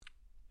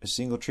a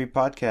Single Tree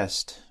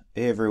Podcast.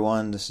 Hey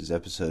everyone, this is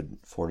episode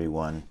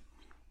 41.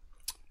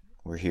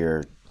 We're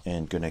here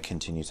and going to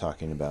continue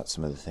talking about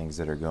some of the things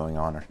that are going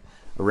on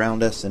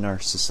around us in our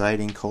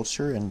society and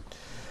culture, and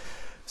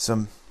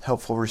some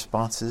helpful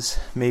responses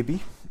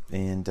maybe.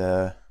 And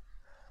we'll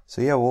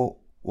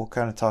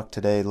kind of talk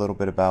today a little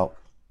bit about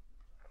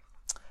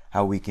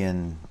how we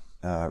can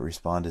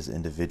respond as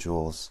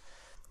individuals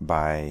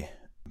by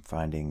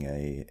finding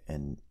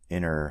an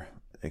inner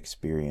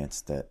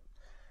experience that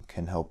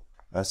can help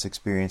us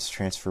experience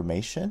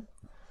transformation,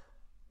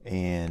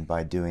 and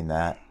by doing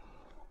that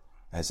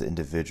as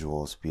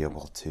individuals be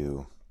able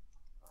to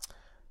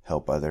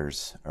help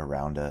others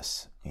around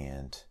us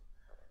and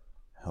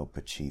help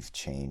achieve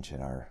change in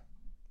our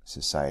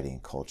society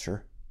and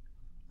culture.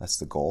 That's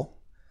the goal.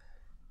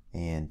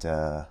 And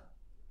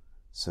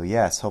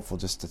it's helpful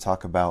just to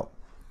talk about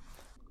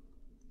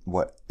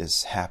what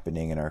is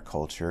happening in our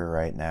culture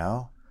right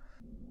now.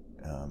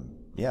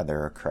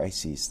 There are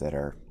crises that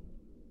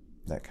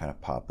kind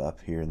of pop up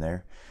here and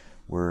there.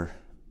 We're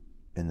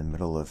in the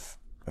middle of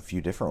a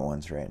few different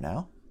ones right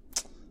now.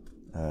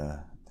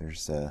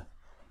 There's a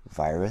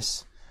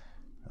virus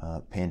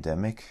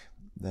pandemic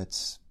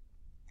that's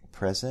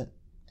present.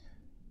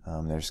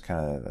 There's kind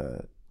of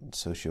a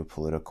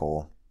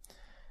socio-political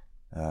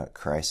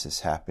crisis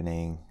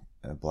happening,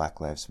 a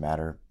Black Lives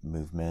Matter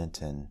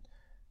movement, and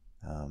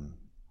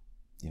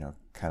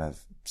kind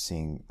of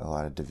seeing a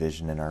lot of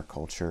division in our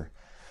culture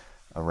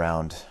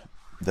around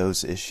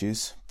those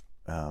issues.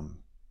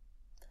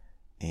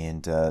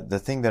 The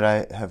thing that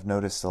I have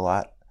noticed a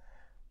lot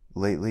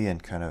lately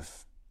and kind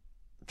of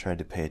tried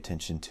to pay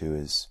attention to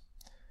is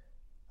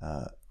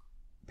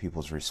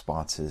people's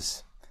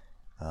responses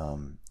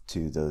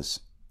to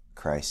those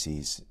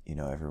crises.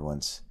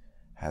 Everyone's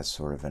has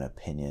sort of an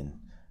opinion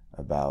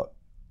about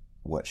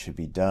what should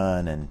be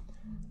done and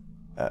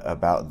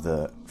about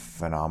the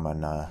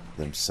phenomena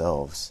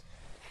themselves.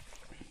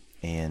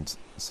 And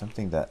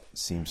something that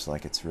seems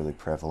like it's really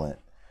prevalent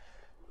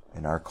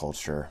in our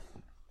culture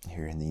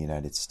here in the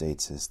United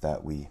States is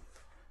that we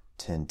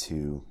tend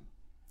to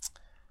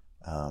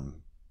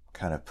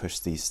kind of push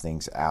these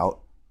things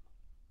out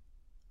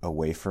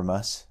away from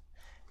us,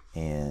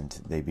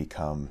 and they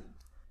become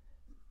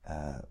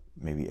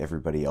maybe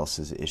everybody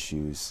else's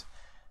issues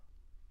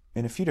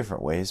in a few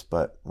different ways.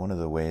 But one of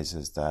the ways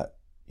is that,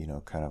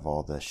 kind of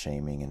all the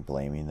shaming and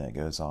blaming that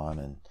goes on,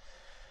 and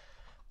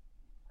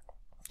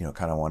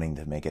kind of wanting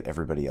to make it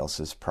everybody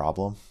else's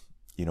problem,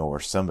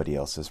 or somebody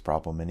else's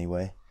problem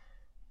anyway.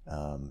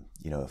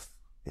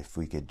 If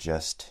we could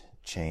just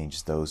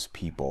change those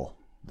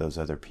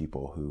other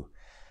people who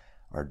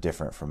are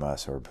different from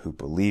us or who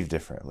believe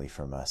differently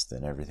from us,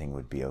 then everything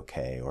would be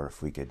okay. Or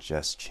if we could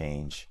just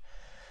change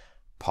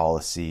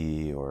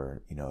policy,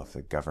 or, if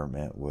the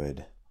government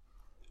would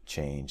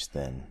change,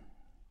 then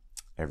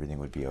everything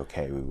would be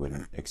okay. We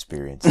wouldn't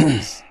experience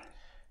these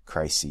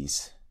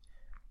crises.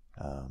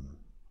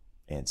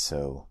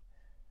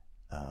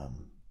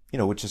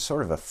 Which is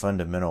sort of a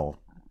fundamental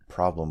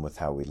problem with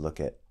how we look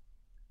at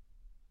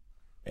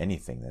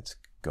anything that's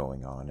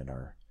going on in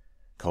our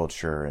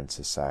culture and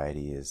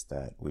society, is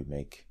that we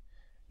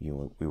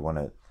want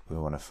to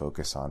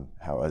focus on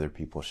how other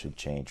people should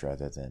change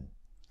rather than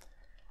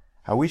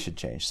how we should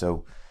change.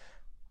 So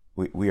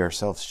we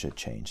ourselves should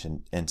change.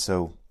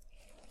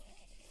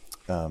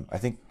 I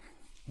think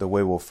the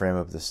way we'll frame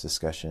up this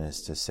discussion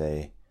is to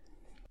say,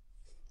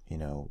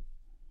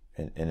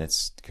 and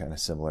it's kind of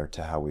similar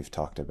to how we've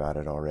talked about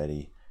it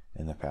already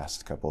in the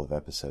past couple of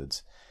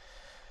episodes.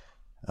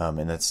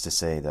 And that's to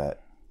say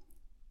that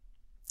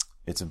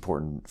it's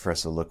important for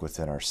us to look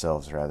within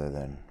ourselves rather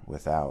than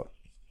without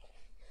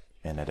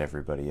and at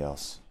everybody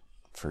else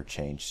for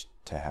change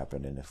to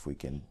happen. And if we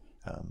can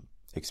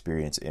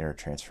experience inner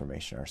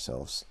transformation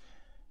ourselves,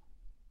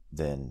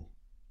 then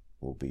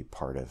we'll be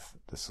part of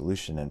the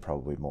solution, and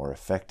probably more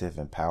effective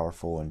and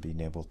powerful in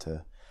being able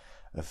to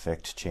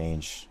affect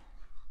change,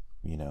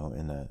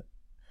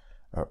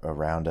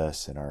 around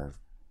us, in our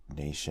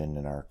nation,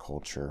 in our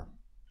culture.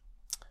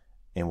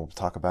 And we'll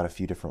talk about a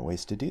few different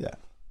ways to do that.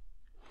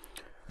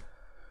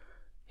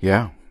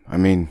 Yeah, I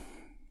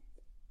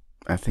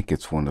think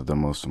it's one of the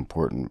most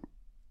important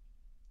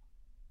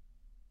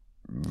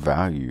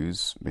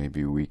values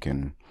maybe we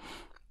can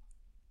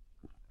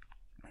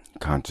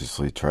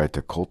consciously try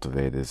to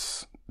cultivate,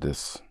 is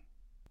this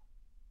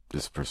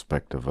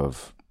perspective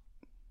of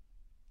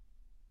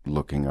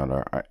looking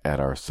at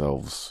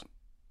ourselves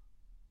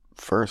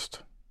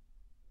first,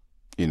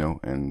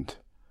 and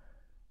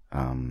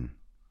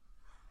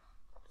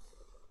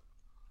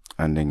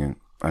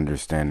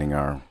understanding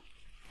our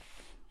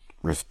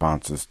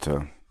responses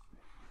to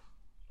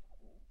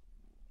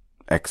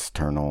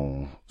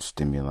external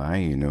stimuli,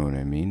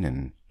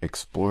 and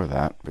explore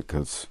that,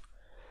 because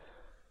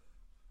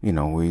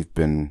we've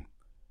been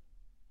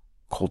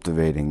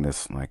cultivating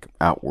this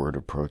outward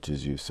approach,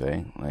 as you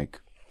say.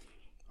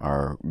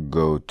 Our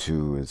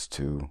go-to is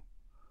to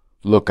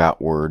look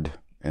outward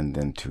and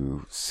then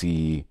to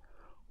see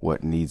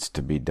what needs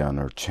to be done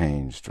or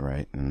changed,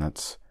 right? And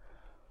that's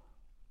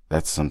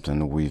that's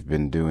something we've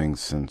been doing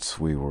since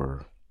we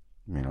were,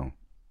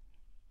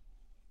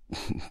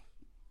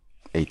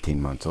 18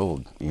 months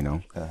old,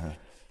 Uh-huh.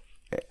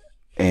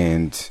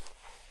 And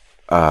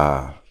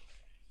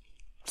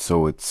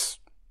so it's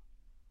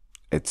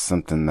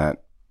something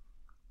that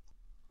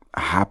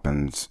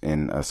happens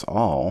in us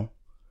all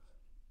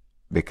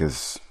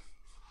because,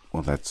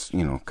 well, that's,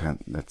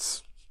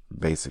 that's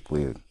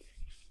basically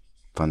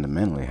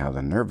fundamentally how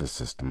the nervous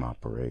system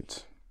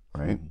operates,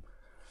 right? Mm-hmm.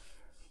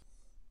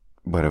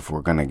 But if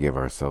we're going to give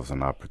ourselves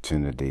an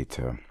opportunity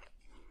to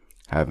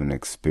have an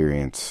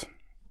experience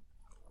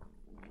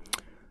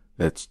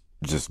that's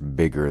just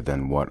bigger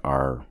than what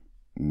our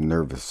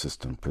nervous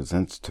system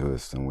presents to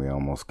us, then we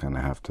almost kind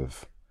of have to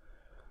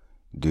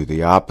do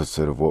the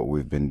opposite of what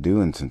we've been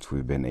doing since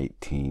we've been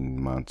 18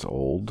 months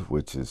old,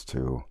 which is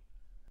to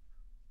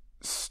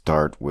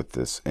start with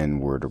this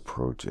inward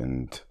approach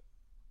and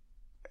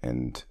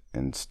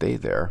stay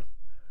there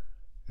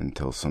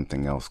until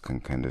something else can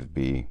kind of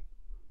be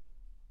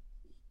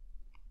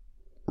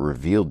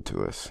revealed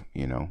to us,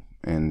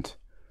 And,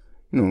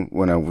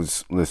 when I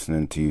was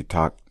listening to you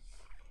talk,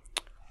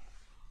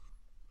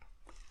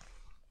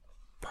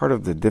 part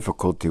of the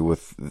difficulty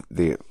with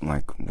the,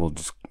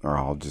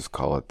 I'll just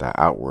call it the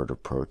outward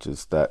approach,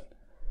 is that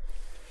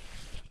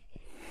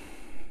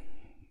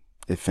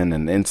if in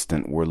an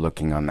instant we're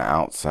looking on the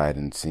outside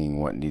and seeing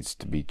what needs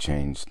to be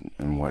changed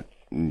and what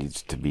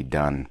needs to be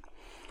done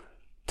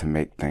to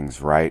make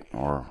things right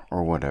or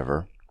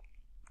whatever,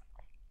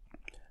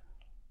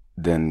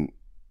 then,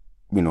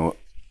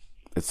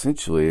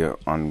 essentially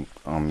on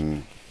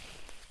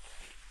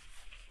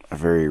a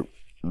very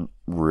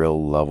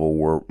real level,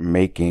 we're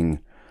making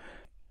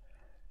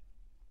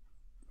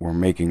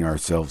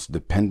ourselves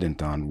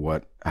dependent on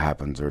what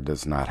happens or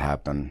does not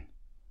happen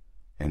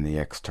in the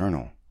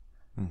external.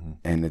 Mm-hmm.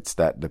 And it's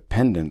that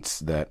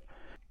dependence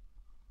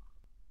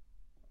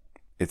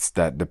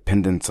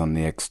on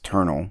the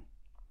external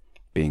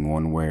being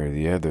one way or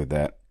the other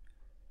that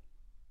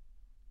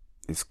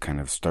is kind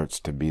of starts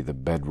to be the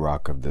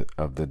bedrock of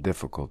the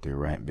difficulty,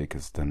 right?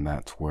 Because then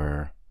that's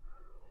where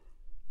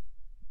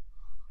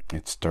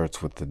it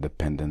starts with the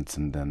dependence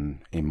and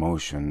then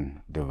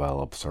emotion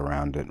develops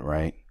around it,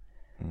 right?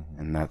 Mm-hmm.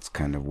 And that's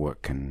kind of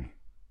what can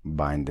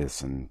bind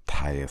us and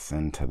tie us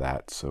into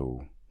that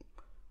so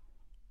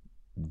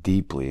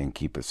deeply and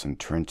keep us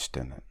entrenched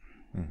in it.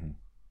 Mm-hmm.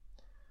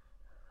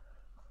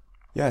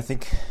 Yeah, I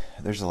think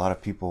there's a lot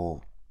of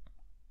people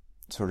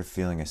sort of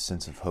feeling a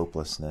sense of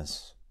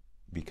hopelessness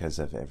because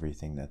of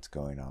everything that's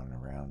going on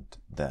around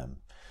them,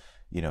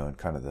 and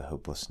kind of the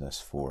hopelessness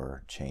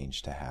for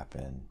change to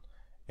happen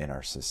in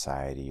our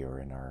society or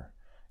in our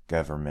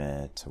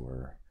government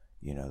or,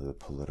 the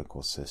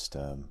political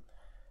system.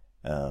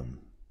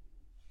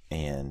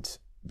 And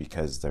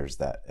because there's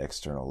that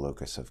external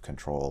locus of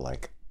control,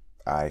 like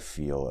I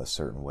feel a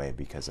certain way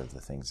because of the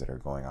things that are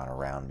going on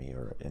around me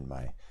or in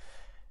my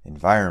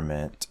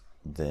environment,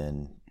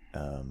 then,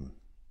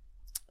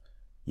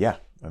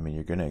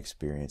 you're going to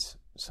experience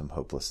some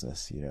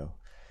hopelessness,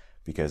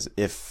 because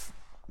if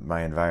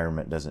my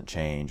environment doesn't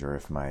change or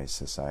if my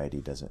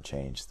society doesn't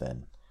change,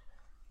 then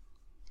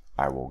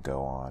I will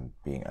go on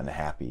being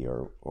unhappy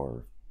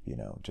or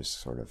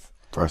just sort of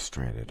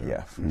frustrated.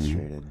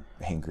 Frustrated,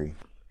 angry.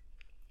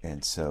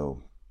 And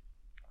so,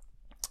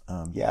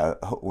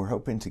 we're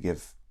hoping to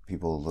give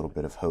people a little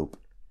bit of hope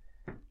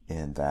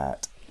in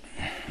that,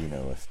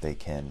 if they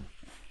can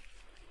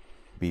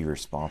be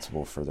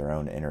responsible for their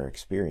own inner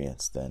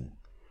experience, then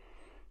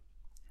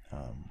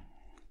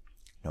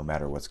no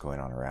matter what's going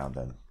on around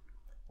them,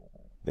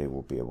 they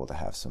will be able to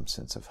have some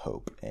sense of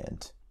hope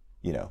and,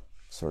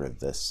 sort of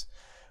this,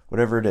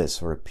 whatever it is,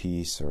 sort of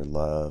peace or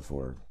love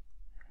or,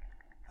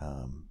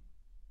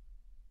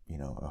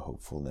 a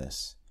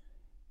hopefulness,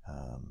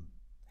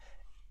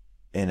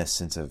 in a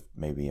sense of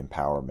maybe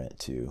empowerment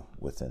too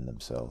within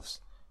themselves.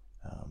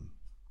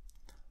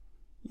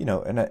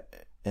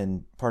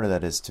 And part of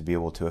that is to be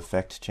able to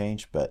affect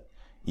change, but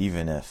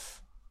even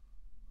if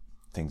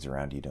things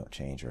around you don't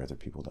change or other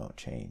people don't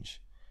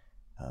change,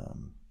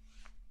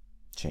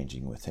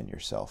 changing within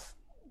yourself,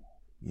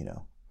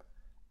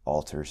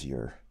 alters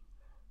your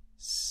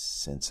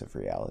sense of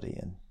reality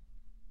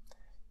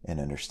and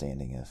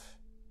understanding of,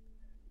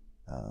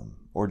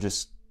 or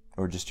just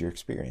your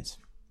experience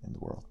in the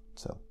world.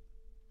 So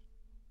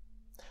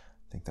I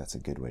think that's a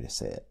good way to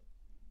say it.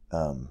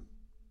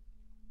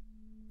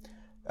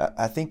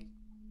 I think,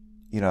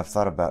 I've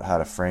thought about how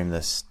to frame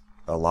this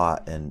a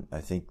lot, and I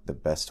think the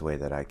best way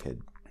that I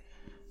could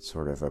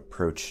sort of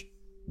approach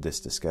this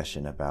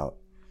discussion about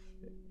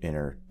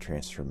inner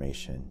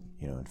transformation,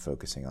 and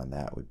focusing on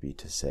that would be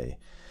to say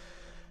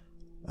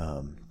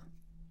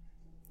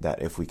that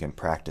if we can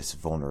practice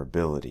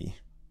vulnerability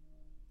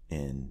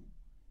in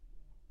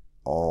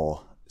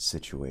all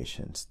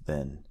situations,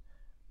 then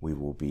we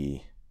will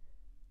be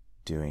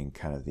doing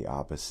kind of the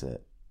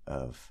opposite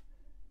of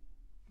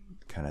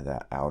kind of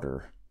that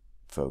outer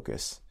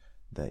focus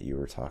that you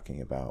were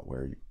talking about,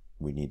 where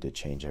we need to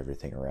change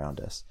everything around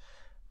us.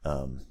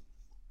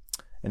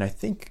 And I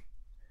think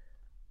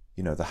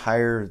the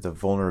higher the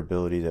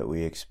vulnerability that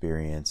we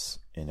experience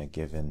in a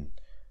given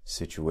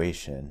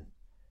situation,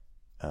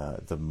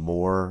 the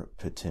more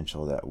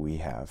potential that we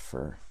have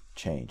for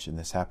change. And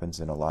this happens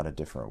in a lot of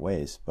different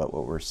ways. But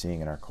what we're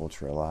seeing in our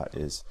culture a lot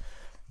is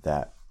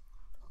that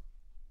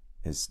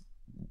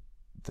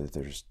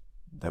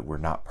we're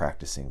not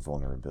practicing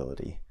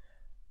vulnerability.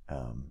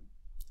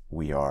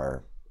 We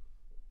are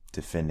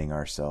defending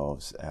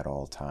ourselves at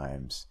all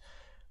times.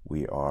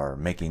 We are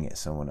making it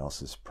someone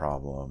else's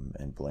problem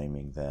and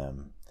blaming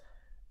them.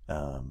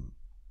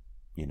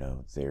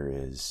 There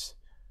is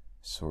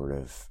sort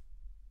of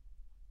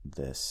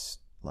this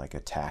like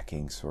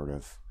attacking sort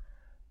of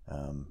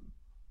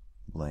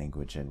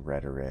language and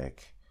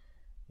rhetoric,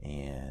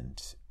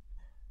 and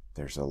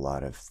there's a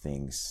lot of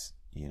things,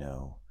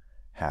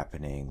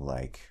 happening,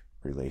 like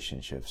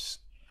relationships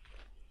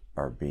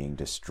are being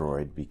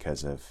destroyed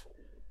because of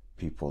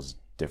people's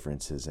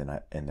differences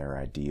in their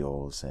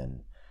ideals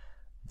and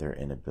their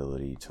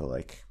inability to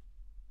like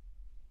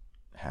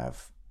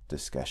have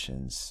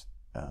discussions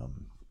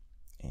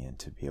and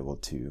to be able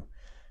to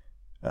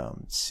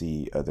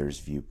see others'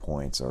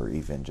 viewpoints, or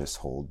even just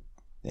hold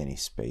any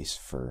space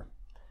for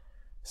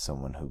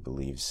someone who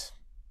believes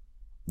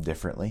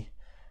differently.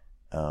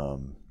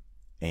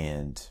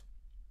 And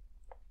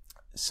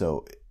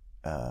so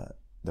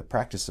the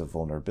practice of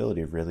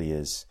vulnerability really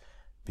is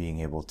being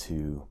able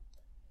to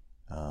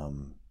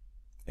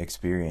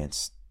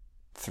experience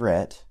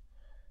threat,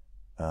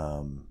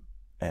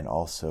 and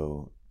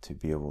also to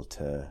be able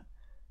to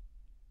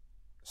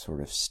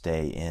sort of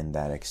stay in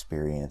that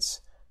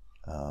experience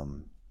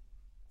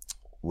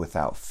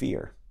without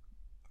fear,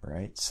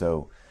 right?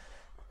 So,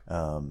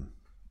 and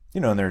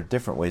there are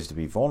different ways to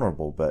be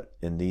vulnerable, but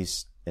in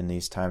these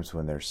times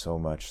when there's so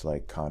much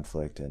like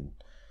conflict and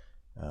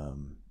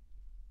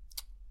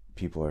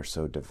people are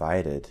so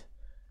divided,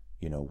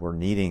 we're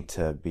needing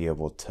to be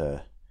able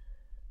to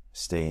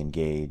stay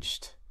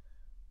engaged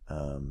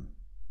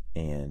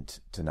and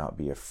to not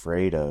be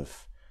afraid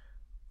of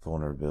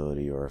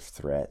vulnerability or of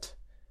threat,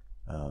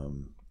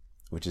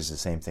 which is the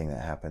same thing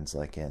that happens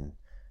like in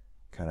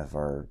kind of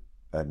a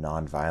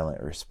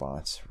nonviolent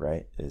response,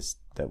 right? Is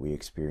that we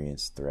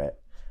experience threat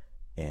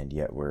and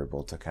yet we're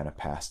able to kind of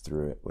pass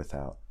through it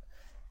without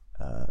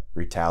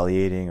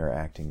retaliating or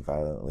acting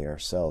violently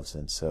ourselves.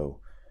 And so,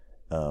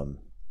 and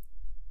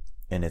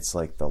it's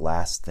like the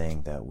last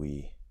thing that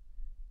we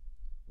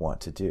want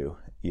to do,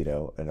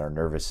 and our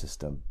nervous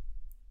system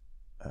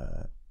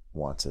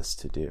wants us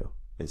to do,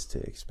 is to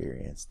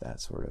experience that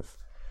sort of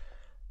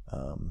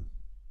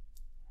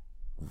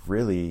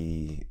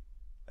really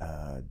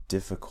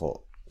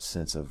difficult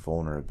sense of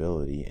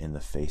vulnerability in the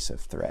face of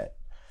threat,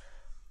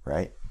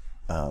 right?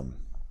 And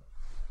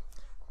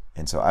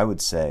so I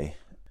would say,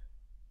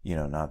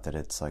 not that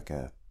it's like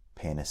a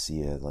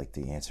panacea, like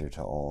the answer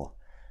to all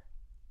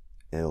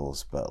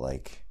ills, but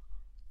like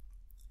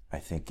I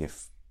think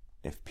if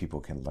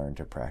people can learn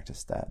to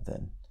practice that,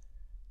 then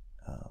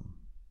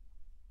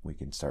we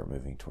can start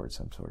moving towards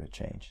some sort of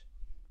change.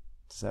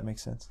 Does that make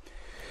sense?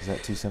 Is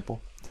that too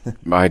simple?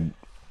 I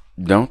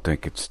don't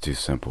think it's too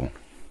simple.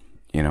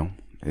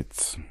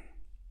 It's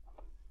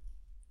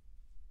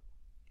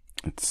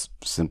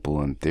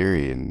simple in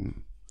theory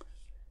and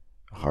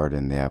hard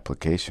in the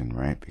application,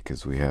 right?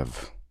 Because we're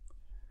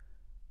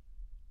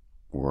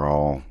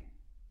all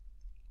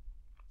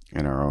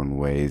in our own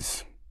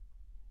ways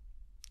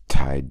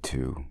tied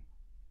to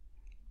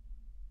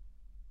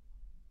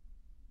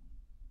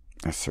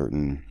a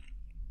certain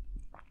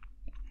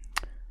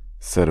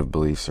set of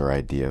beliefs or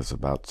ideas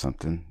about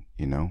something,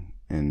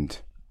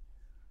 and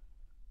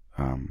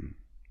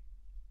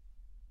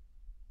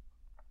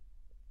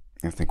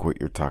I think what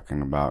you're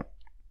talking about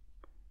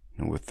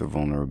with the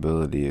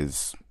vulnerability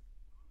is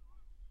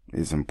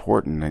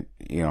important.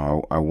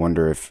 I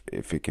wonder if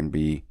it can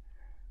be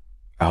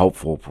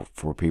helpful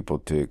for people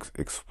to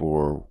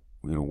explore,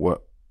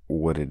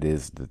 what it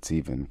is that's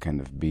even kind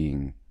of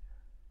being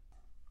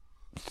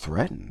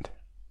threatened,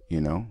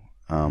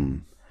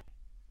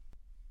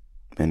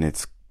 and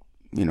it's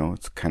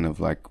kind of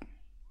like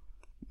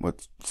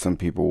what some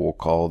people will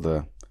call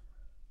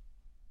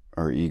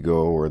our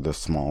ego, or the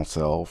small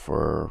self,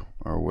 or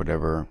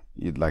whatever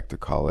you'd like to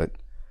call it.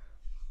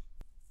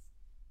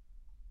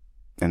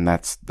 And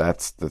that's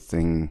the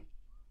thing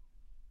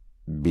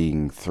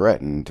being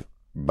threatened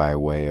by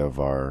way of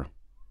our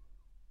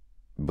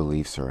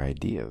beliefs or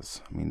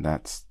ideas. I mean,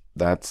 that's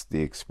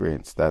the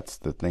experience. That's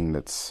the thing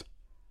that's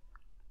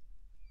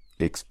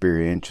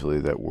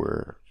experientially that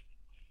we're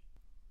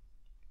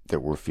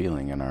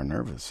feeling in our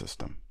nervous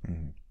system.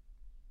 Mm-hmm.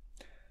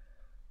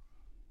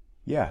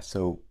 Yeah.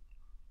 So,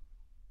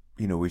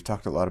 we've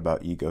talked a lot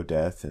about ego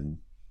death and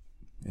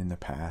in the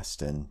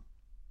past, and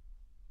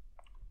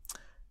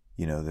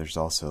there's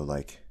also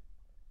like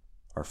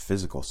our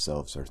physical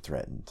selves are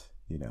threatened,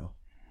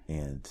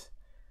 and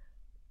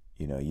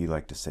you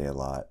like to say a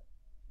lot,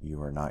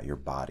 you are not your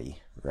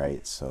body,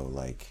 right? So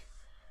like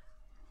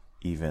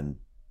even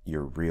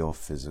your real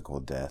physical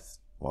death,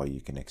 while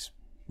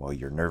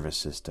your nervous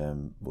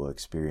system will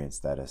experience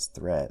that as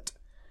threat,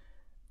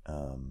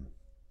 um,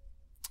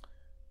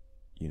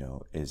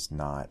 is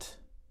not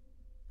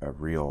a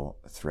real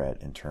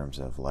threat in terms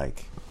of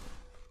like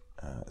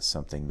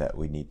something that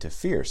we need to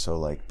fear. So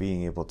like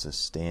being able to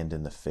stand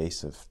in the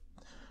face of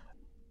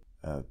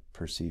a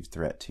perceived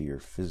threat to your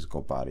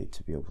physical body,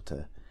 to be able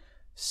to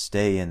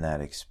stay in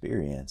that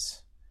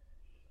experience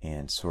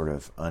and sort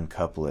of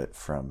uncouple it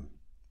from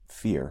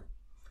fear,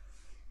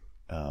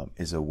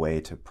 is a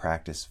way to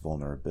practice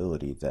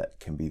vulnerability that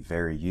can be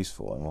very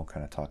useful. And we'll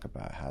kind of talk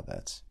about how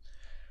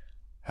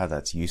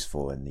that's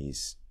useful in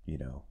these, it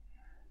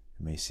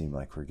may seem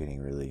like we're getting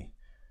really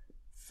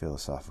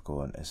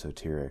philosophical and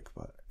esoteric,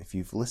 but if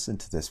you've listened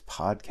to this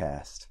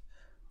podcast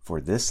for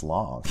this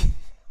long,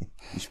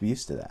 you should be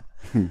used to that.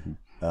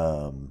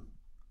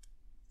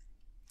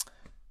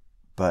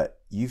 But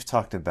you've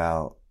talked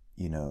about,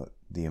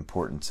 the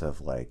importance of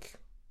like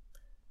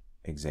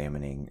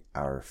examining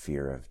our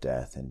fear of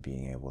death and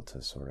being able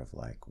to sort of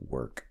like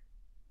work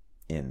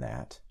in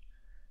that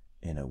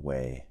in a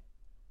way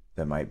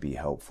that might be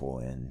helpful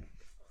in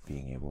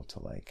being able to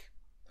like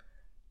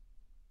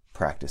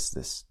practice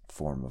this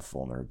form of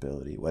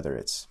vulnerability, whether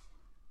it's,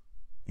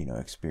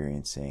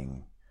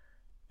 experiencing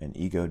an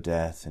ego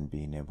death and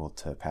being able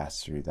to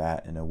pass through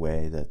that in a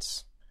way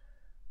that's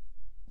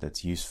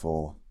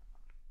useful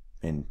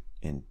in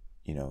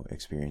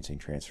experiencing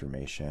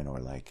transformation, or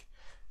like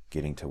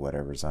getting to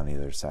whatever's on the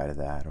other side of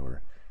that,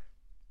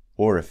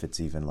 or if it's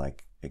even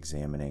like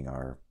examining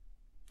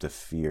the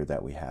fear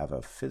that we have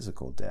of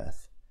physical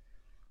death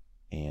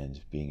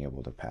and being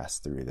able to pass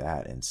through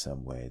that in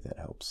some way that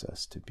helps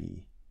us to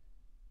be,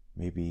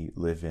 maybe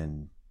live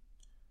in,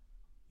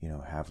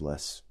 have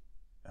less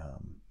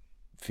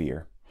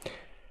fear.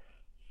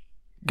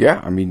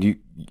 Yeah, I mean,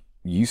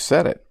 you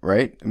said it,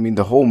 right? I mean,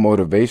 the whole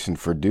motivation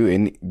for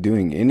doing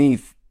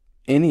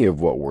any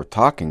of what we're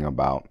talking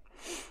about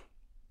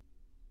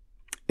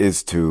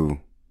is to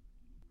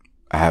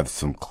have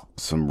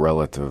some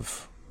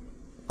relative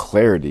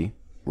clarity,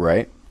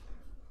 right,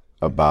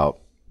 about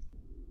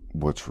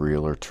what's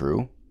real or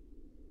true,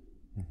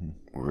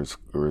 or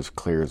as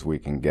clear as we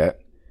can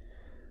get,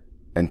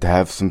 and to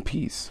have some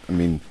peace. I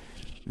mean,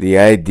 the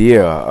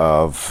idea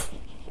of,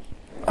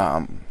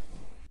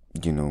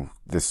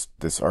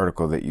 this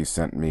article that you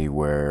sent me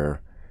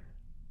where,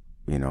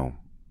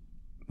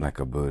 like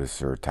a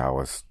Buddhist or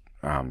Taoist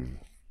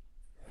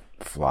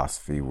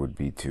philosophy would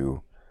be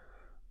to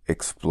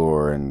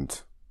explore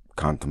and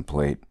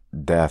contemplate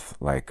death,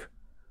 like,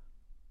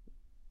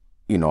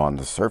 on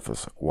the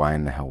surface. Why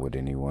in the hell would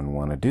anyone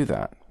want to do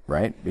that,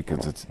 right?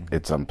 Because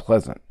it's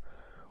unpleasant.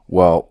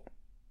 Well,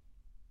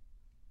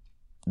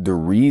 the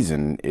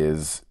reason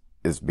is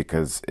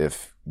because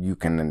if you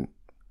can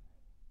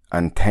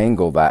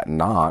untangle that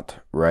knot,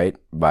 right,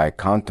 by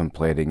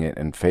contemplating it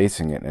and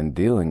facing it and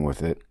dealing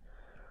with it,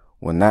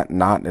 when that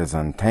knot is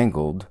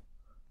untangled,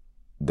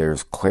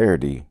 there's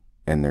clarity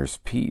and there's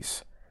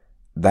peace.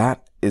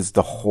 That is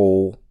the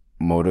whole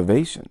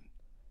motivation.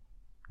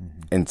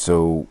 Mm-hmm. And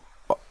so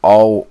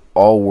all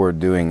we're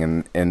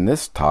doing in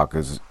this talk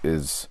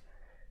is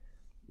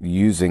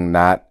using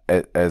that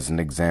as an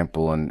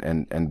example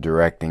and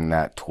directing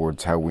that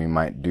towards how we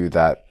might do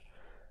that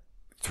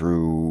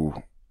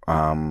through,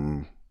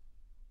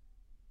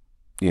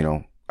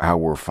 how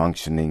we're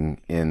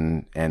functioning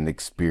in and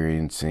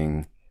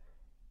experiencing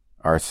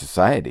our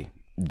society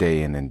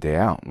day in and day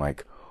out.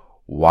 Like,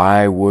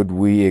 why would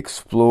we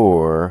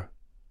explore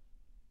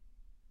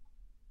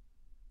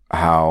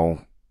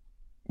how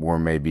we're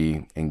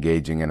maybe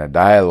engaging in a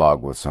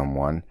dialogue with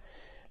someone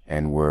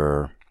and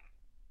we're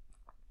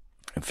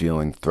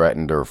feeling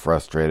threatened or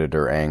frustrated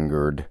or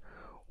angered?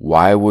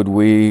 Why would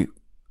we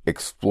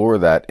explore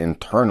that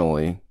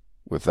internally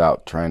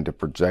without trying to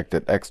project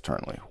it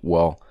externally?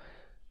 Well,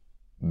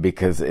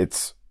 because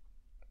it's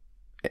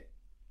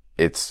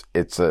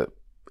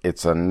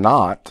a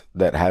knot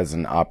that has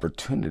an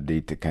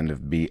opportunity to kind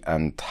of be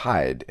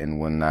untied. And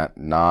when that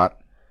knot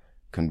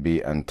can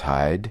be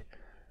untied,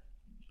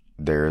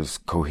 there's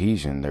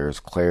cohesion,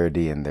 there's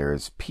clarity, and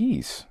there's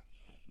peace.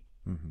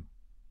 Mm-hmm.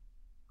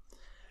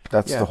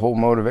 That's the whole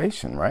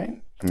motivation,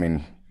 right? I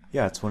mean,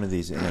 yeah, it's one of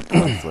these inner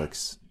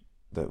conflicts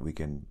that we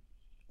can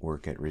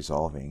work at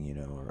resolving,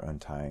 or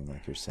untying,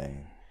 like you're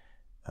saying.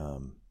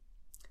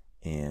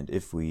 And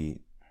if we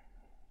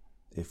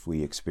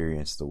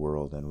experience the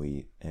world and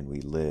we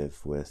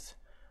live with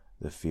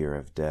the fear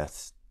of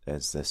death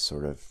as this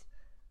sort of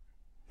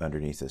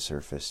underneath the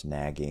surface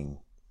nagging,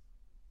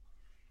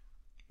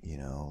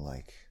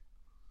 like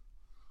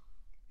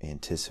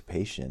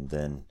anticipation,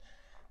 then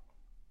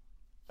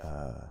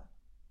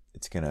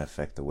it's going to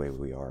affect the way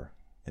we are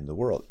in the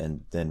world.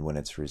 And then when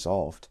it's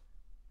resolved,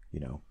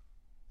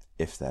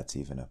 if that's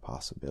even a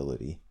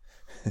possibility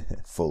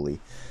fully,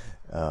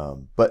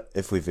 but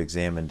if we've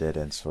examined it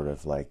and sort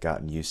of like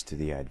gotten used to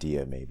the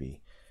idea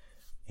maybe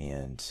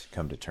and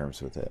come to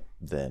terms with it,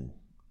 then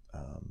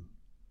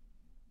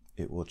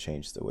it will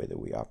change the way that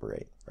we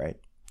operate, right?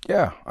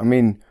 Yeah, I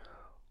mean,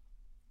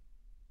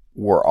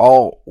 we're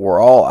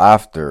all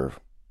after,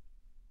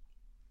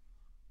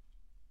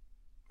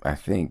 I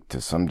think,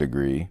 to some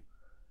degree,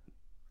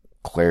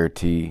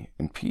 clarity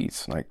and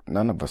peace. Like,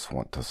 none of us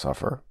want to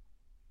suffer.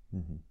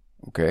 Mm-hmm.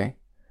 Okay?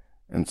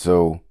 And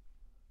so,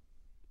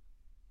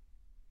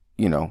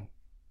 you know,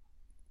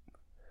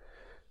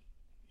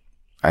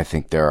 I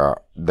think there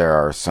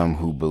are some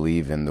who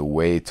believe in the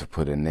way to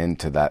put an end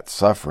to that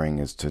suffering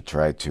is to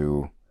try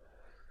to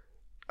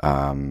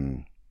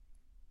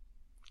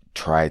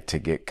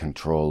get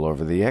control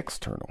over the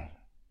external.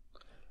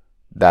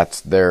 That's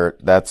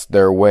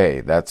their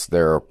way. That's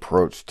their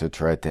approach to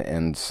try to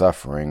end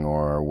suffering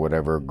or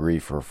whatever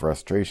grief or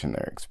frustration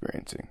they're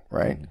experiencing,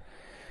 right? Mm-hmm.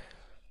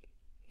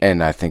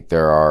 And I think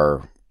there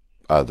are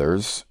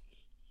others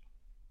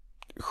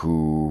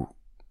who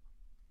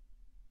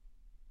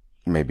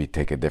maybe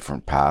take a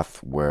different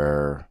path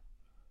where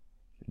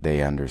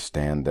they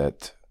understand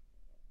that,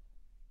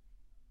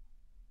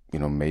 you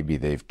know, maybe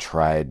they've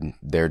tried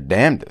their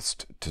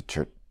damnedest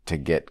to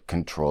get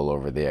control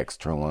over the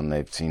external, and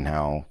they've seen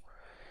how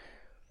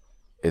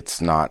it's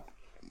not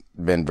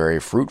been very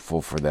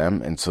fruitful for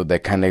them, and so they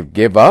kind of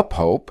give up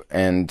hope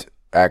and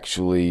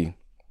actually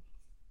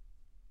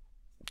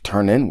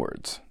turn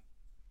inwards,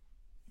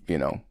 you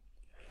know.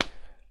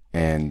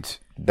 And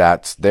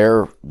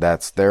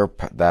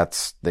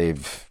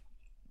they've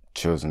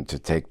chosen to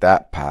take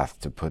that path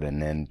to put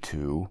an end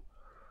to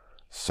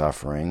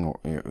suffering,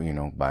 you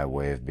know, by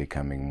way of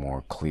becoming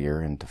more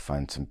clear and to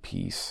find some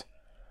peace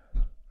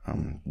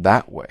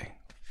that way.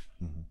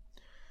 Mm-hmm.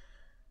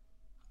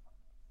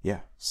 Yeah.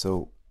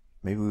 So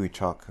maybe we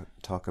talk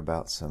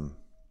about some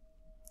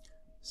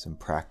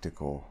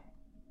practical,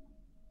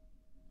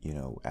 you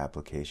know,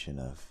 application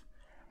of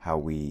how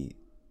we,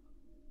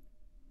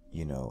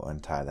 you know,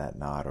 untie that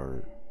knot,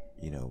 or,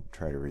 you know,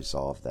 try to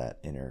resolve that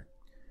inner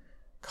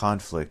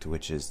conflict,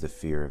 which is the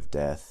fear of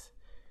death.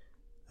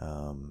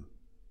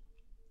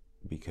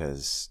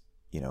 Because,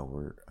 you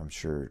know, I'm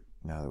sure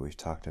now that we've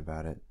talked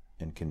about it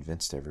and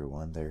convinced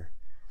everyone, they're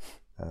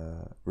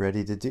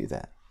ready to do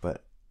that.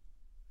 But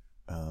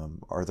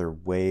are there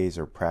ways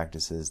or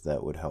practices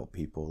that would help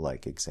people,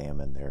 like,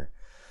 examine their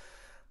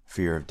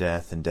fear of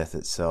death and death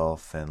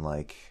itself, and,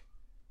 like,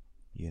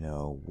 you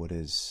know, what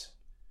is,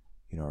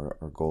 you know,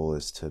 our goal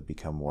is to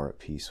become more at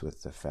peace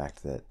with the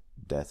fact that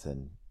death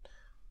and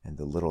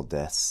the little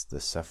deaths,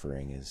 the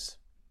suffering, is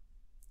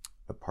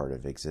a part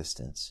of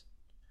existence.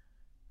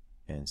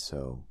 And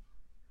so,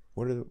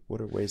 what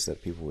are ways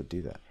that people would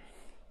do that?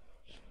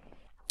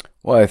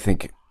 Well, I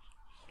think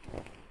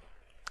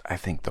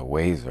the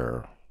ways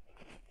are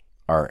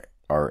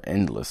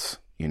endless.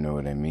 You know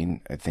what I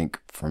mean? I think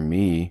for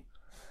me,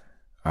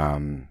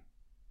 you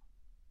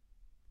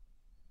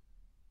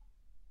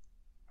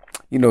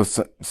know,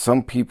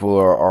 some people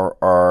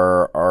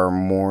are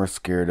more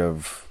scared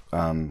of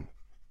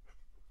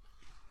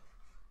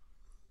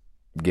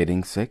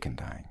getting sick and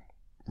dying,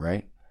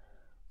 right?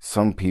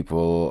 Some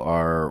people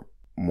are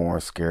more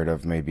scared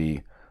of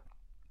maybe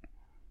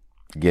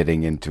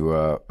getting into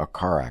a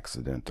car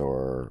accident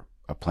or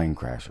a plane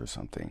crash or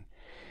something.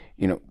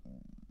 You know,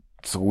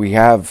 so we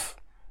have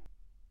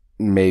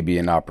maybe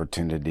an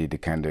opportunity to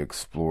kind of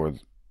explore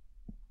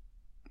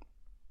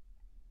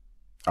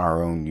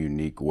our own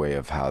unique way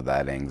of how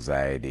that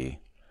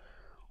anxiety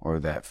or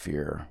that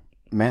fear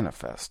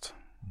manifests.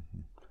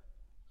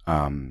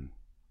 Mm-hmm.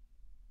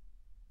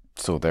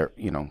 So there,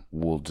 you know,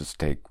 we'll just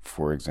take,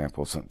 for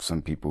example,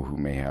 some people who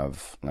may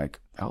have, like,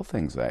 health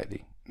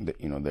anxiety. That,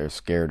 you know, they're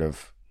scared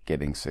of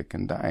getting sick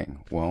and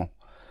dying. Well,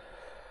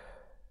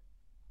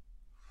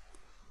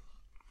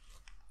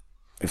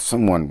 if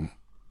someone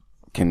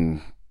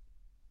can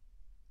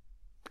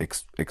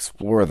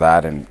explore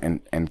that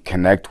and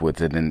connect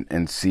with it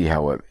and see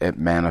how it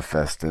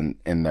manifests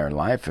in their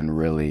life, and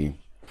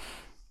really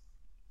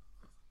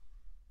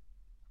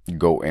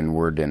go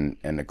inward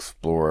and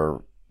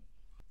explore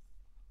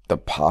the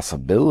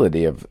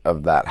possibility of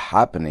that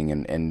happening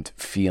and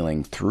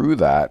feeling through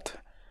that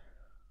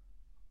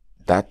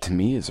to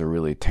me is a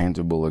really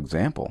tangible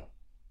example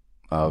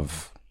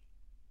of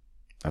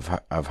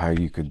how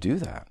you could do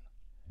that.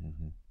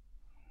 Mm-hmm.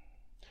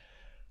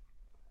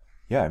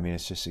 Yeah, I mean,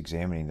 it's just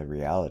examining the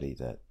reality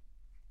that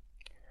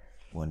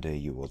one day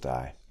you will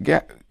die.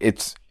 Yeah,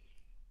 it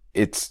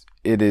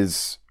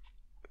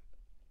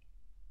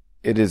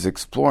is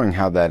exploring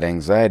how that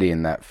anxiety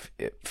and that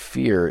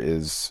fear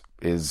is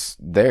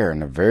there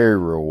in a very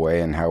real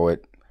way, and how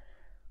it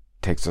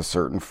takes a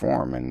certain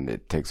form, and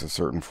it takes a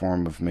certain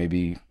form of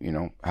maybe, you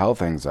know,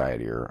 health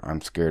anxiety, or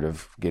I'm scared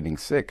of getting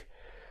sick.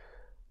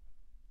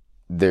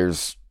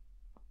 There's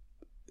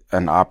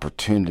an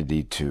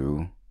opportunity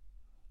to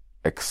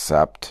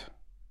accept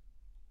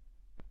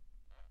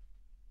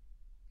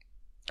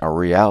a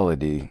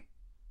reality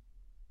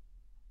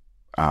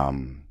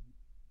that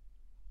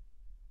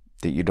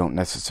you don't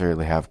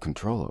necessarily have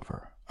control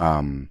over,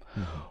 mm-hmm.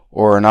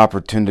 or an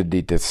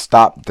opportunity to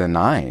stop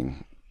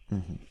denying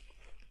mm-hmm.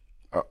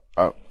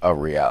 a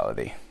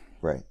reality.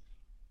 Right.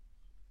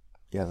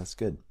 Yeah, that's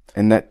good.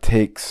 And that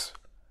takes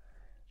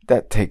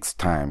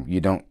time. You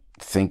don't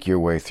think your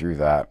way through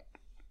that,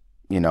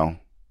 you know,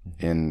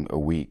 mm-hmm. in a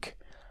week.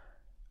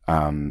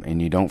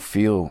 and you don't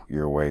feel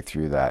your way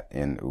through that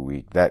in a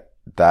week. That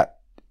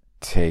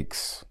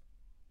takes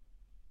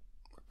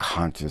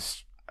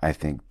conscious, I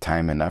think,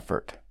 time and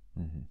effort.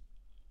 Mm-hmm.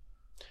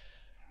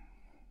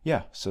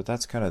 Yeah, so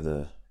that's kind of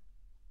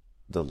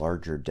the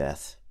larger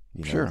death,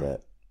 Sure.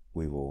 that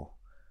we will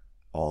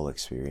all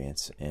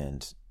experience,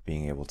 and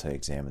being able to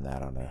examine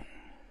that on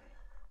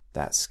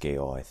that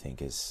scale, I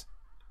think is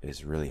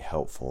really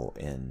helpful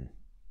in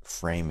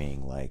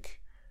framing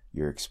like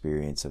your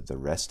experience of the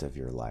rest of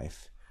your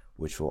life,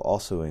 which will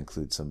also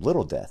include some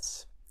little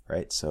deaths,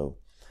 right? So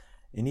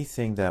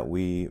anything that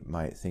we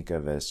might think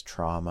of as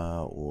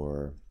trauma,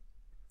 or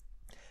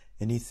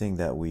anything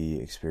that we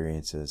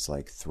experience as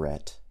like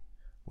threat,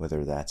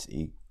 whether that's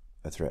a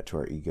threat to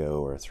our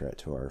ego or a threat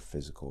to our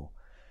physical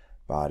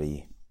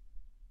body,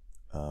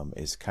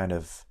 is kind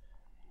of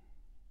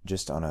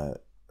just on a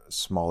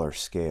smaller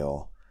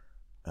scale.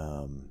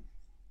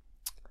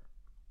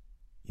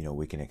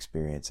 We can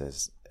experience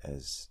as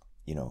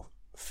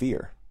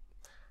fear,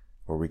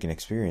 or we can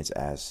experience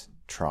as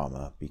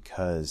trauma,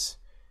 because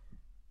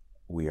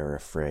we are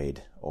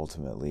afraid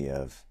ultimately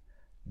of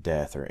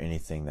death, or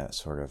anything that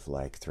sort of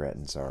like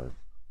threatens our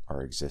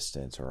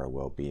existence, or our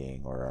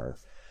well-being, or our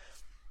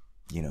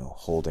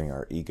holding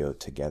our ego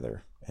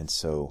together. And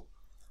so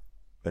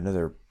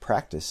another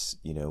practice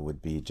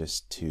would be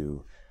just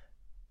to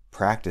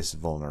practice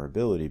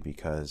vulnerability,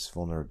 because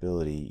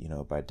vulnerability,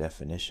 by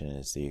definition,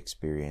 is the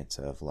experience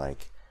of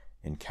like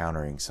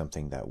encountering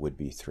something that would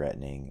be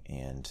threatening,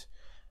 and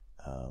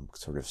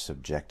sort of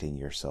subjecting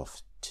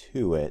yourself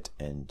to it,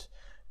 and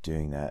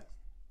doing that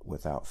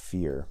without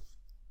fear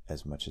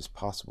as much as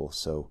possible.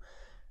 So,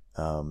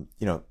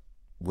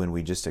 when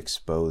we just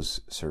expose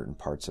certain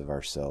parts of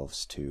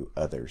ourselves to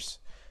others,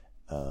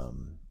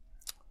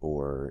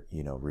 or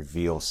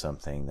reveal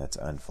something that's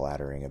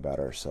unflattering about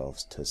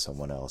ourselves to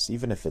someone else,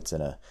 even if it's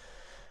in a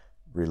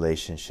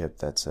relationship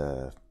that's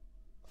a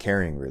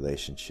caring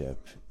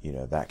relationship,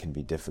 that can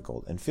be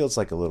difficult and feels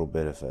like a little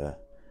bit of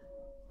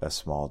a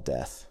small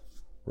death,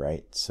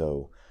 right?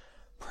 So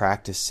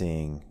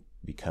practicing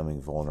becoming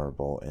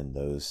vulnerable in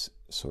those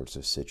sorts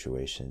of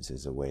situations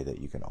is a way that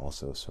you can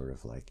also sort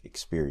of like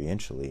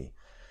experientially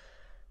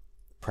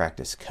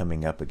practice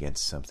coming up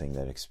against something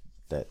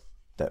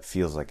that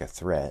feels like a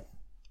threat,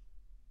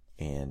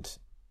 and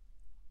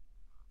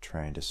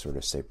trying to sort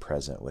of stay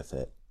present with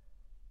it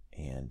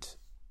and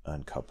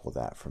uncouple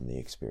that from the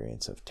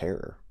experience of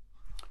terror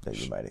that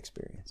you might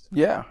experience.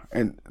 Yeah,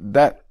 and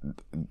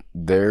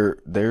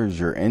there's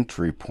your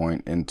entry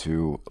point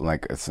into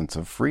like a sense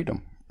of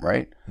freedom,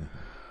 right? Mm-hmm.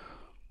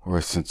 Or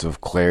a sense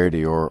of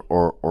clarity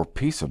or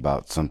peace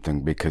about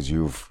something, because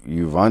you've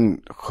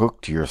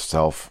unhooked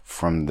yourself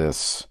from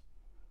this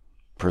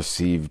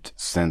perceived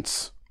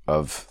sense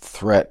of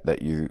threat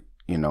that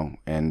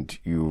and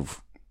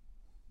you've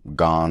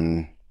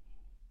gone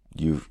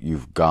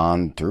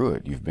through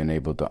it. You've been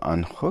able to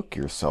unhook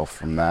yourself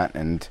from that,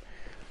 and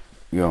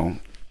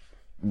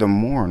the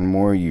more and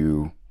more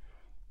you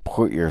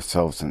put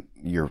yourself in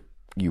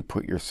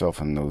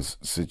those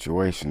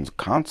situations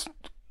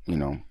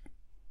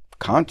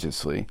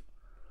consciously,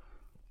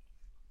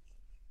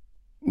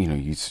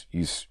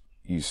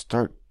 you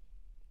start,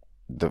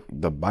 the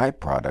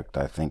byproduct,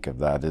 I think, of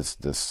that is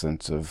this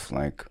sense of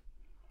like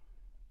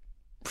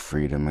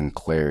freedom and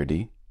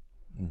clarity.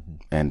 Mm-hmm.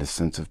 And a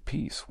sense of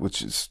peace,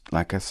 which is,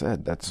 like I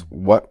said, that's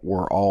what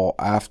we're all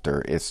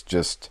after. It's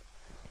just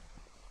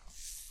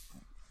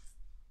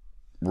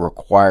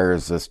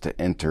requires us to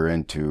enter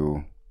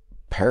into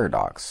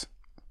paradox,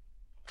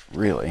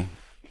 really.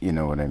 You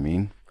know what I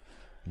mean?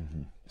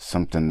 Mm-hmm.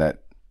 Something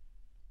that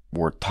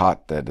we're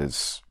taught that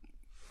is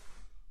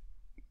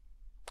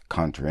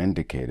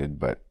contraindicated,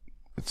 but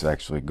it's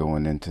actually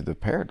going into the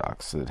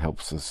paradox that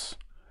helps us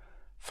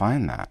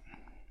find that.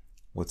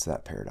 What's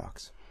that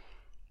paradox?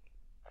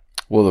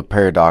 Well, the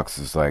paradox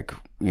is like,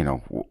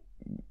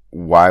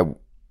 why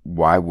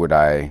would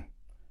I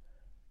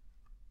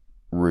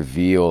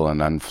reveal an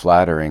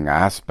unflattering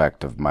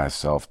aspect of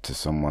myself to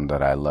someone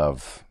that I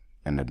love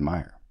and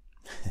admire?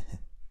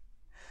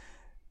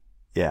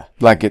 Yeah.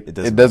 Like it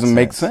doesn't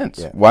make sense.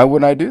 Yeah. Why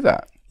would I do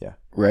that? Yeah.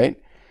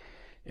 Right?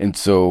 And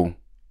so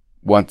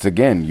once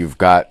again, you've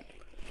got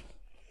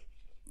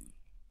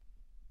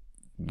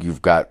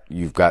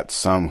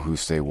some who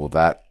say, well,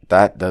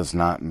 that does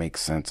not make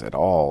sense at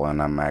all,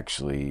 and I'm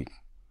actually,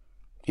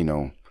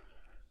 I'm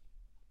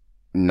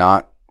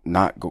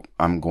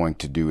going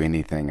to do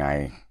anything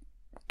I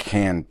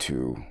can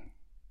to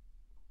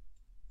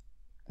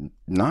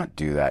not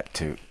do that,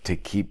 to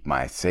keep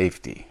my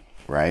safety,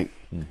 right?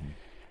 Mm-hmm.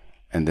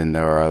 And then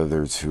there are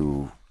others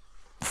who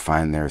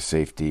find their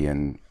safety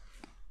in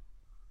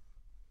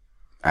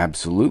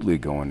absolutely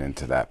going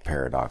into that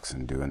paradox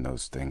and doing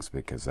those things,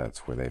 because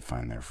that's where they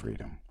find their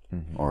freedom,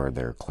 mm-hmm. or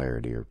their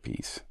clarity or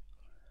peace.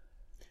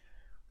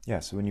 Yeah,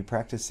 so when you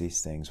practice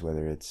these things,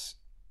 whether it's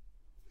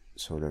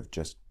sort of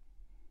just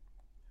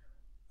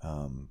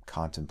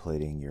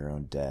contemplating your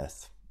own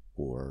death,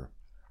 or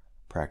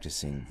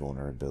practicing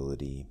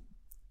vulnerability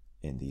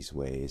in these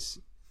ways,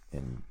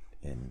 in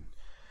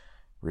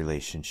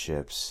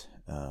relationships,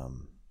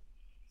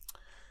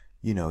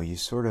 you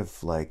sort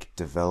of like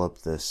develop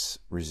this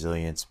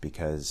resilience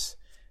because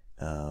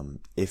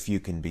if you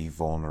can be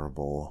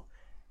vulnerable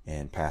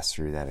and pass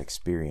through that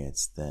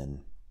experience,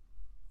 then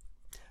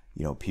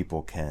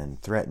people can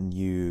threaten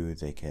you,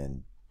 they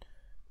can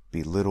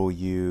belittle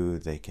you,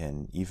 they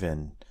can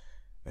even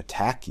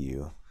attack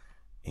you,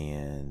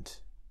 and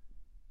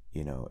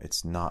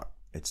it's not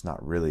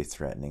really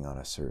threatening on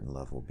a certain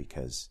level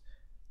because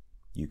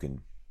you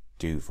can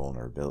do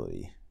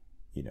vulnerability.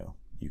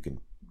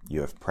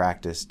 You have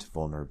practiced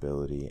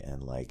vulnerability,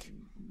 and like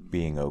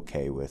being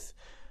okay with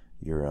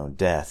your own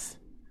death,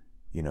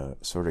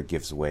 sort of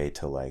gives way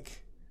to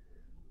like,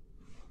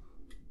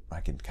 I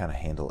can kind of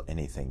handle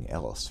anything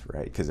else,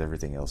 right? Because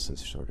everything else is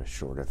sort of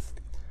short of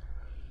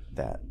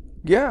that.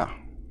 Yeah.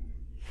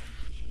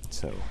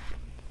 So,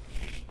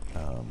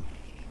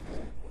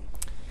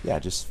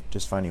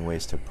 just finding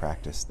ways to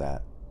practice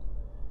that.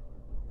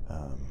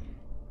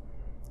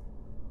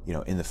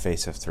 In the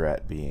face of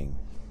threat,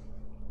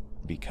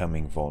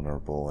 becoming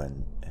vulnerable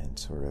and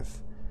sort of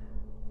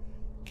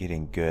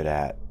getting good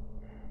at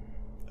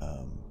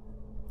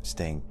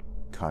staying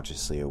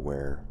consciously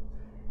aware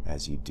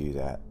as you do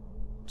that,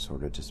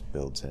 sort of just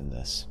builds in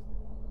this,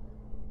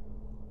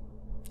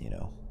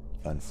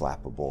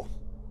 unflappable,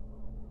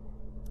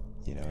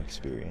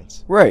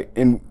 experience. Right.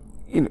 And,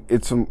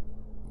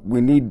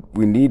 we need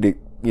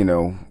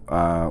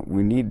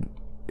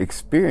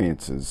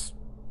experiences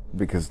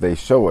because they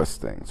show us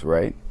things,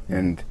 right? Mm-hmm.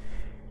 And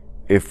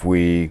if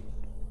we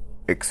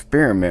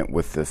experiment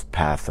with this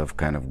path of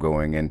kind of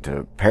going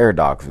into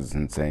paradoxes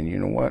and saying, you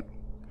know what,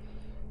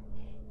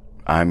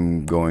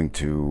 I'm going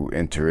to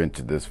enter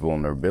into this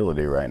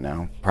vulnerability right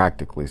now,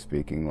 practically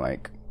speaking,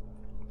 like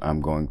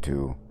I'm going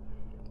to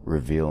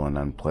reveal an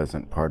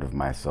unpleasant part of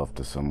myself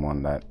to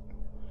someone that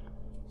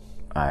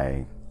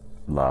I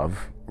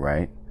love,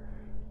 right?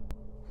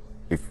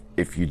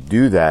 If you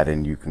do that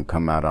and you can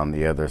come out on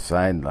the other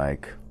side,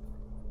 like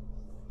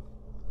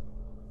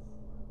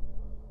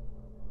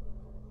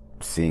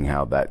seeing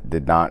how that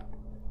did not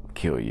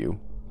kill you,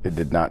 it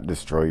did not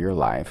destroy your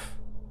life,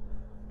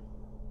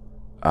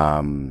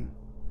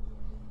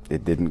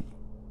 it didn't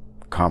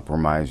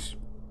compromise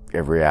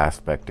every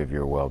aspect of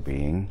your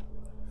well-being,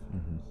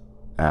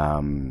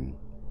 mm-hmm.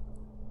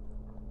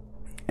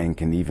 And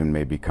can even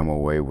maybe come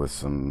away with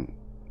some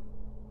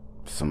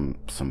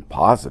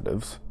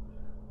positives. Mm-hmm.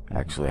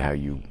 Actually, how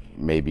you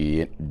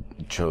maybe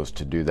chose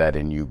to do that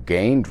and you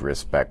gained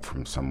respect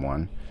from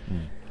someone.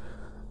 Mm.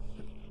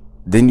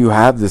 Then you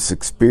have this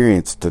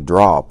experience to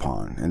draw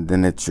upon, and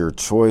then it's your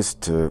choice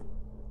to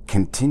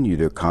continue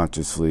to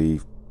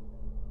consciously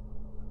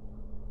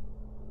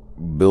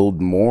build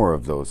more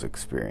of those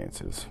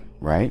experiences,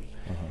 right?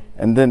 Mm-hmm.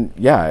 And then,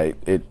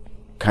 it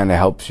kind of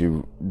helps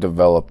you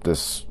develop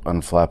this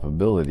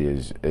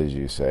unflappability, as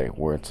you say,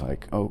 where it's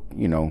like,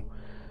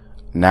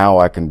 now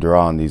I can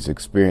draw on these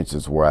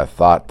experiences where I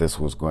thought this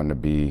was going to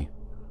be,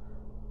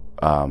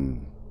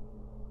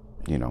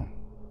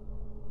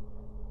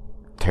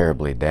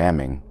 terribly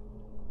damning,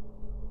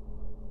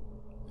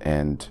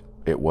 and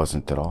it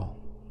wasn't at all.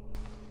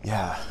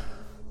 Yeah.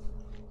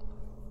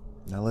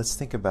 Now let's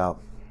think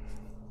about,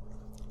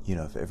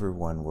 if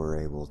everyone were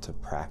able to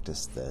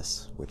practice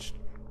this, which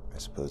I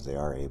suppose they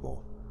are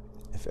able,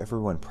 if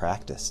everyone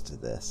practiced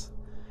this,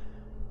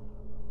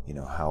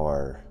 how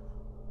our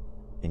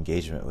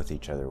engagement with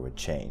each other would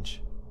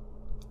change,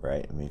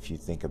 right? I mean, if you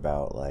think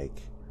about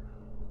like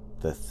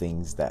the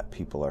things that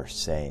people are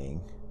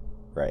saying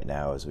right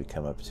now as we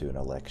come up to an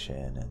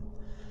election, and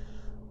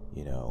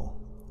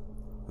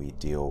we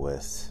deal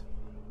with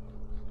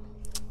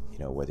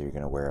whether you're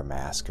going to wear a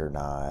mask or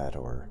not,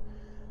 or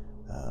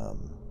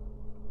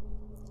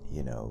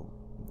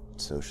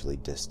socially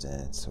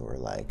distance, or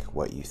like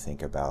what you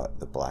think about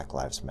the Black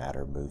Lives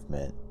Matter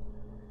movement,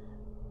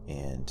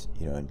 and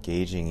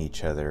engaging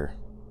each other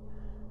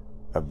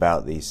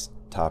about these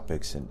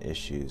topics and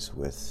issues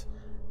with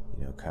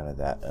kind of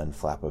that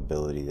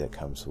unflappability that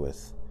comes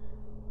with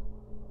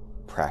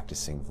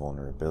practicing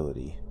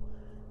vulnerability.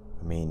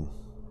 I mean,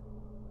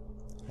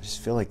 I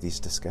just feel like these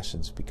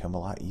discussions become a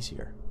lot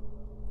easier.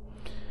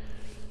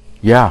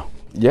 Yeah.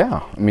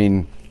 I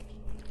mean,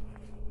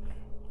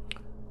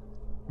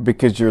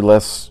 because you're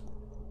less,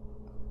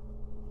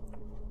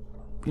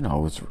 I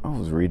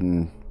was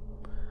reading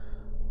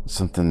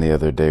something the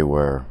other day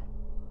where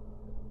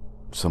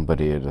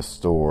somebody at a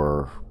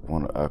store,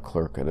 a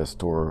clerk at a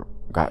store,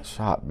 got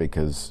shot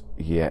because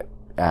he had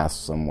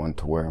asked someone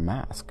to wear a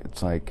mask.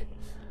 It's like,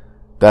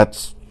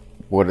 that's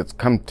what it's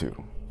come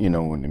to, you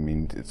know what I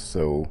mean?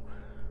 So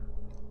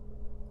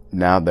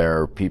now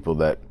there are people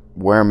that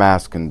wear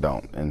masks and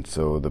don't, and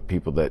so the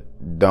people that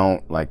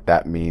don't, like,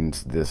 that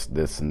means this,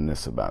 and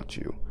this about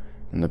you,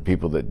 and the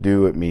people that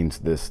do, it means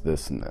this,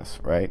 and this,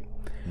 right?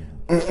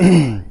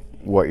 Mm-hmm.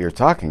 What you're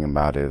talking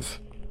about is,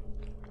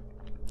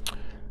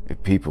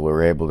 if people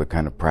are able to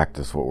kind of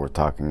practice what we're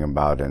talking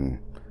about and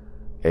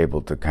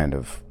able to kind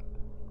of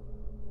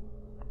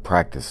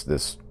practice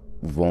this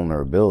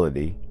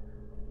vulnerability,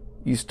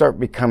 you start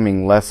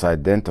becoming less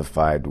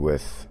identified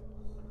with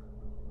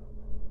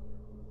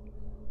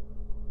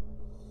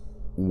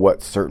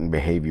what certain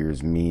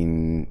behaviors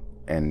mean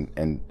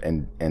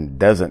and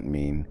doesn't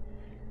mean,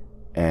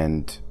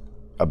 and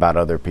about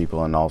other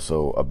people and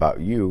also about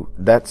you,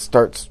 that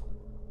starts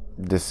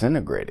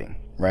disintegrating,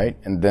 right?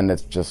 And then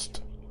it's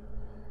just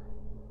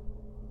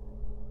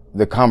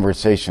the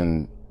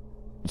conversation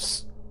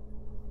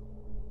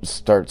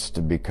starts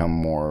to become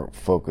more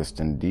focused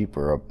and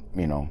deeper,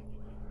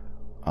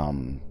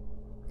 and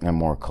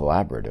more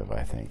collaborative,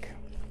 I think.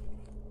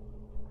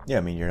 Yeah,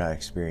 I mean, you're not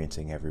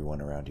experiencing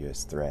everyone around you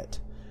as threat,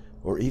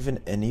 even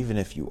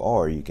if you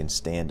are, you can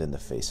stand in the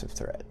face of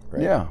threat,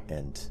 right? Yeah,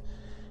 and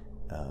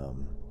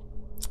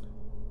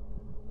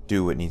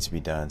do what needs to be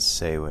done,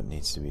 say what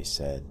needs to be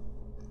said.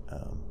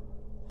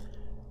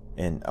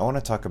 And I want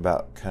to talk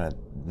about kind of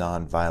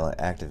nonviolent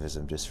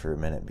activism just for a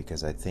minute,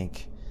 because I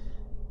think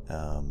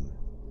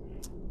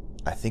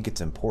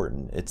it's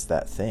important. It's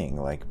that thing,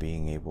 like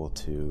being able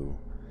to,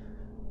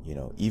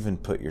 even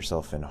put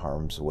yourself in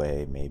harm's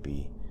way,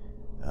 maybe.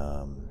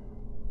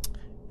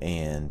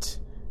 And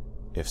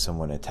if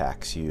someone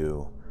attacks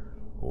you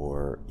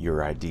or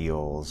your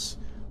ideals,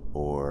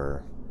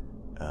 or,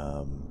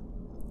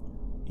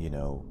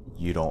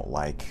 you don't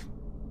like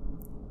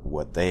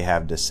what they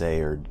have to say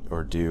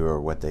or do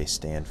or what they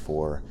stand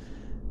for,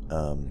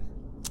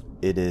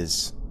 it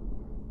is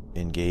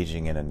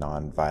engaging in a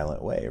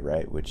nonviolent way,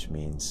 right? Which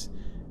means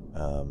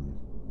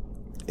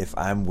if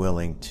I'm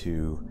willing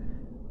to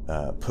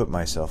put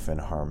myself in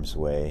harm's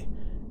way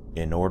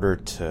in order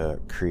to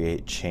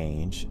create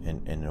change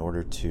and in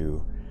order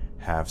to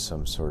have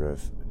some sort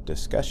of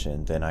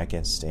discussion, then I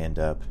can stand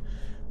up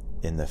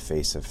in the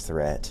face of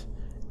threat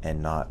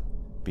and not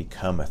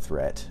become a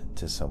threat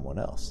to someone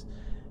else.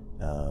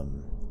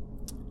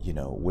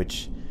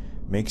 Which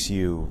makes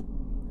you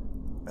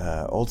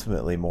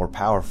ultimately more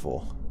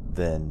powerful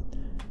than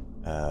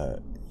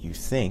you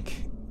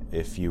think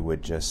if you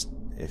would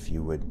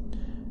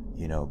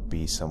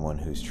be someone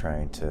who's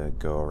trying to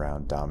go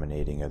around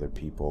dominating other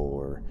people,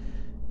 or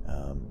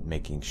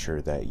making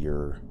sure that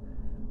you're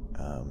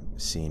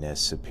seen as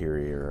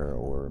superior,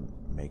 or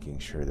making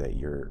sure that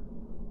you're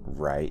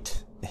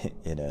right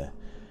in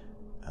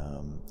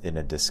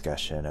a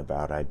discussion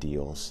about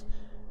ideals.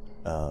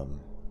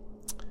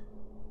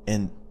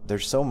 And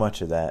there's so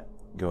much of that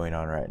going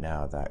on right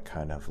now, that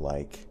kind of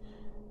like,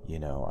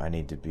 I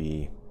need to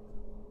be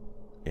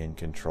in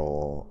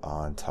control,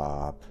 on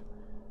top,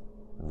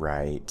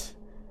 right,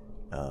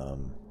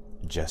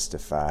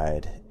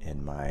 justified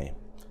in my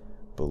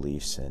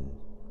beliefs and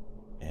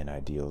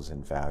ideals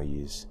and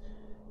values.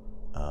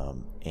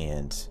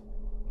 And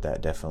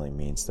that definitely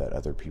means that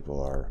other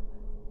people are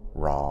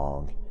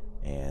wrong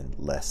and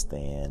less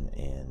than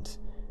and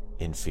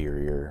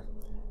inferior.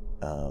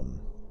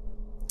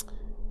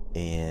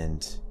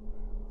 And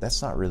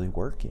that's not really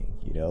working,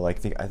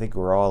 I think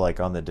we're all like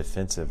on the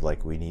defensive,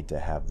 like we need to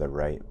have the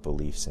right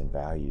beliefs and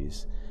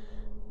values,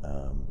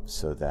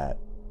 so that,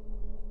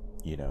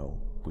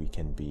 we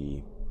can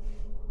be,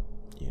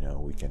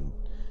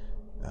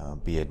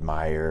 be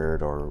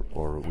admired,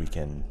 or we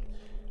can,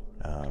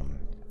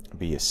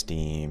 be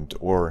esteemed,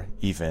 or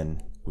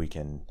even we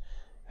can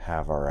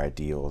have our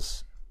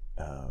ideals,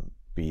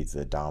 be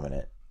the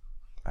dominant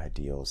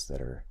ideals that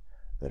are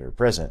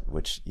present,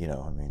 which,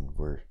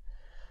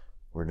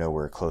 we're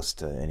nowhere close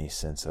to any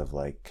sense of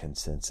like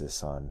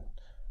consensus on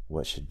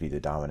what should be the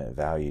dominant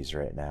values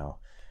right now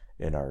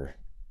in our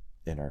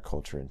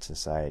culture and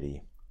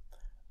society.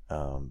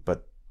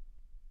 But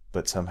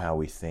somehow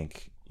we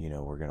think,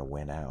 we're going to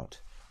win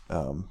out.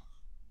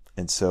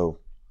 And so,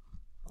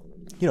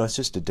 it's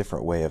just a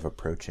different way of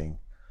approaching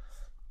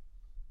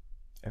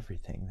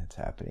everything that's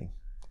happening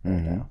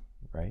right now,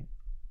 right?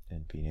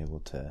 And being able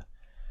to,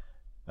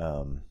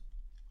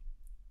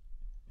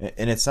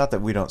 and it's not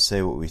that we don't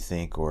say what we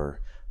think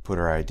or put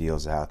our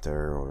ideals out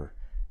there, or,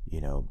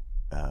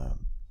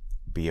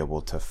 be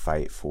able to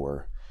fight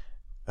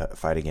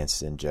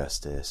against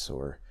injustice,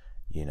 or,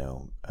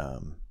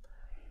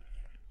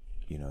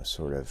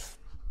 sort of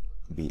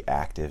be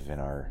active in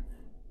our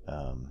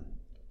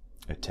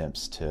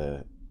attempts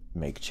to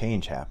make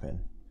change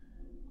happen.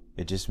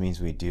 It just means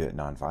we do it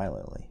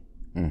nonviolently.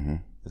 Mm-hmm.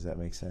 Does that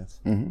make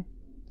sense? Mm-hmm.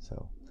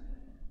 So,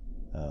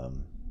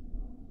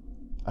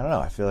 I don't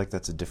know. I feel like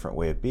that's a different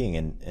way of being,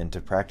 and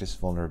to practice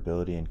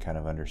vulnerability and kind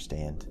of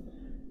understand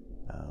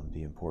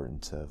the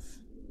importance of,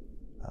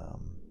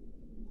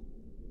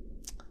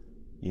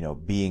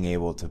 being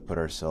able to put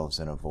ourselves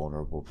in a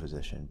vulnerable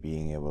position,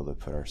 being able to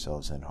put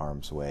ourselves in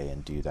harm's way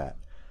and do that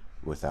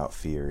without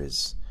fear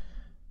is,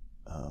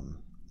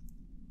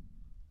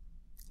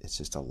 it's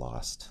just a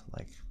lost,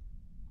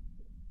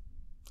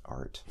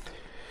 art.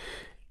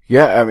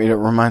 Yeah, I mean, it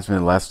reminds me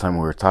of the last time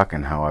we were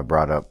talking how I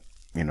brought up,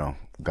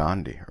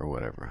 Gandhi or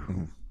whatever,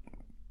 who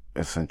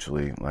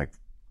essentially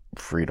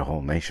freed a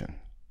whole nation,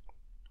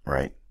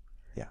 right?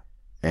 Yeah.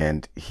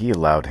 And he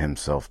allowed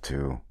himself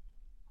to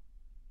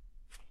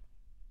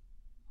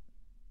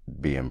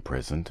be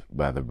imprisoned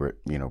by the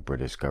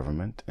British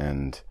government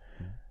and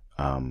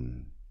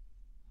you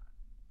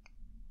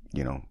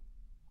know,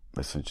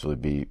 essentially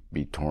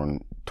be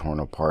torn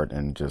apart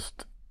and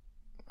just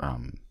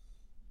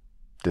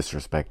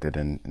disrespected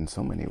in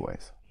so many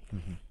ways.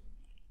 Mm-hmm.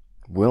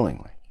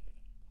 Willingly.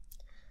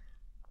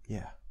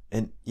 Yeah.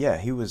 And yeah,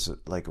 he was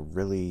like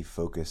really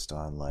focused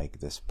on like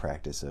this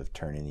practice of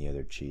turning the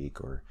other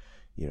cheek, or,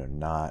 you know,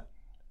 not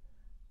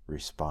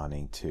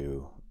responding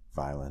to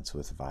violence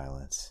with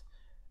violence.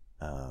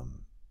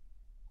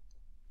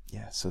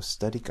 Yeah, so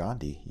study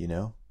Gandhi, you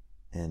know,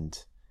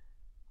 and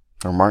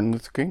or Martin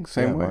Luther King,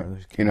 same way, Martin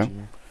Luther King, you know,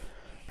 Jr.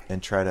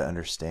 And try to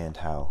understand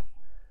how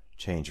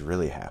change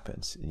really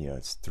happens. And, you know,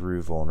 it's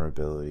through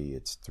vulnerability,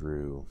 it's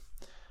through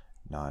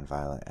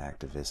nonviolent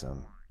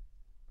activism.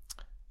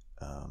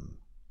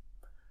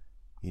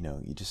 You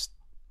know, you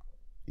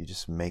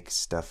just make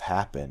stuff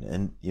happen.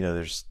 And, you know,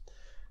 there's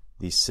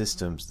these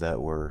systems that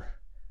we're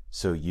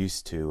so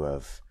used to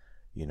of,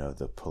 you know,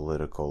 the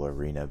political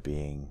arena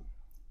being,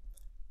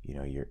 you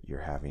know,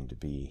 you're having to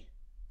be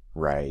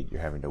right,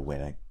 you're having to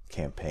win a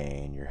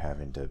campaign, you're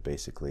having to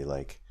basically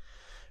like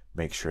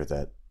make sure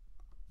that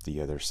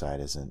the other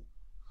side isn't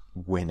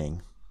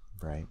winning,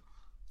 right?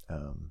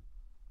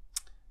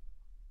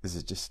 This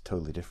is just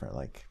totally different,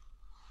 like,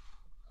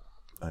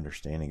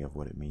 understanding of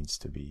what it means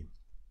to be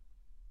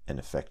and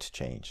affect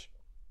change,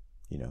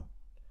 you know,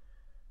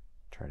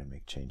 try to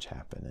make change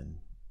happen. And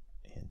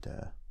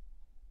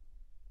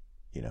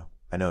you know,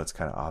 I know it's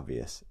kind of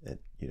obvious,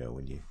 you know,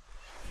 when you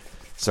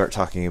start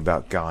talking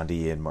about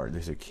Gandhi and Martin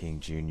Luther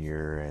King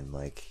Jr. and,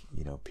 like,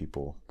 you know,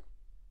 people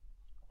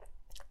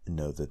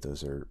know that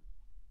those are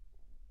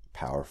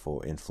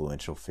powerful,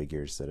 influential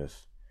figures that have,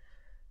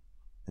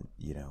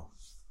 you know,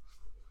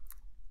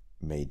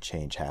 made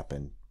change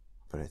happen.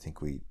 But I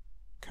think we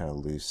kind of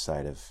lose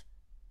sight of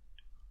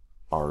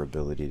our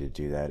ability to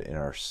do that in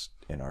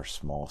our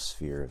small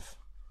sphere of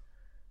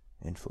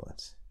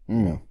influence. You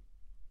know?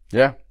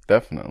 Yeah,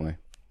 definitely.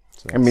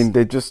 So I mean,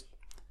 they just,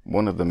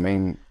 one of the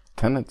main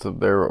tenets of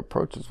their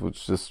approaches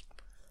was just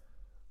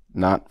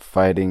not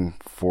fighting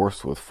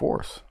force with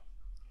force.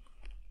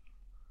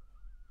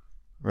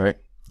 Right?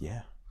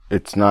 Yeah.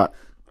 It's not,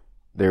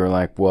 they were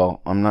like,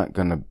 well, I'm not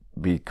going to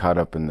be caught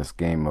up in this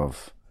game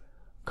of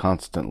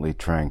constantly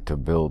trying to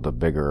build a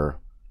bigger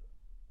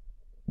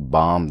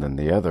bomb than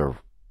the other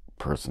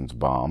person's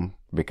bomb,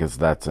 because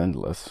that's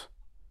endless.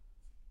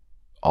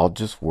 I'll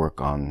just work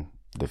on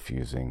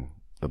diffusing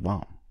the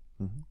bomb.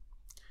 Mm-hmm.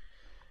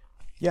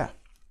 Yeah.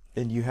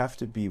 And you have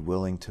to be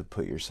willing to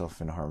put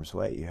yourself in harm's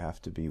way. You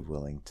have to be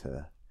willing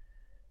to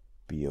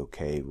be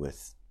okay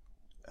with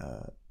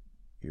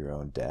your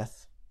own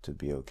death, to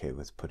be okay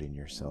with putting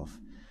yourself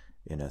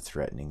in a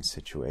threatening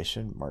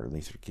situation. Martin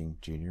Luther King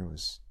Jr.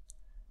 was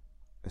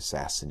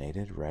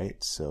assassinated,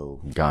 right?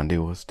 So Gandhi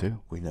was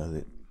too. We know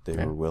that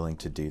they were willing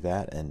to do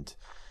that. And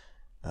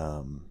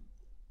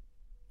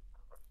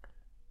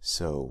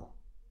so,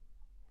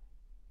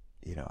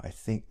 you know, I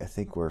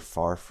think we're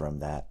far from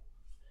that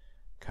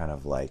kind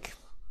of like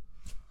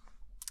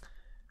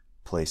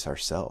place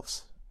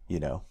ourselves,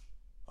 you know.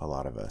 A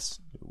lot of us,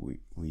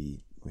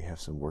 we have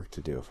some work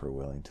to do if we're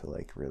willing to,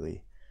 like,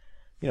 really,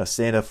 you know,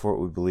 stand up for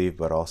what we believe,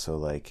 but also,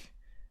 like,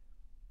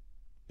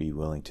 be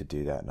willing to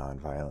do that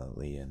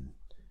non-violently and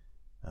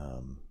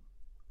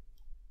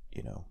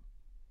you know,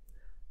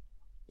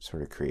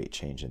 sort of create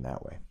change in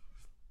that way.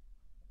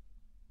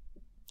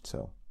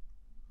 So,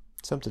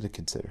 something to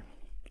consider.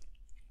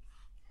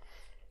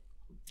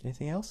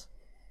 Anything else?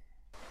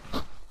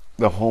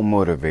 The whole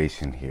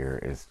motivation here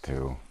is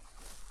to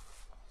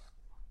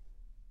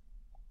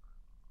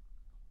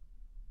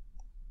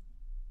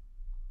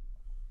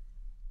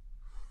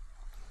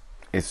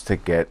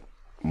get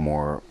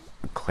more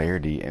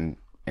clarity and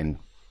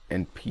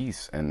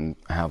peace and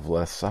have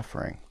less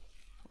suffering,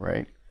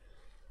 right?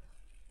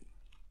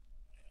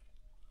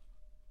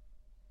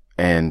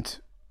 And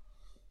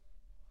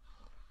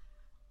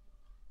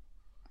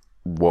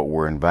what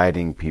we're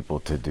inviting people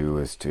to do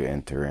is to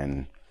enter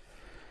in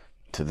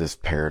to this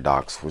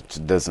paradox,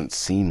 which doesn't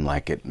seem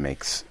like it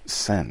makes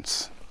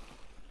sense.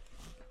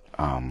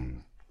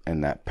 And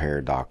that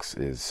paradox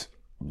is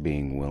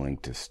being willing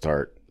to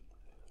start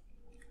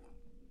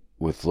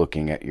with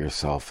looking at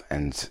yourself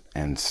and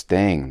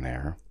staying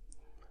there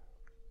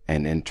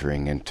and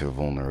entering into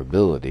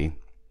vulnerability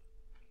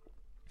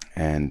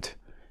and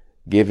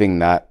giving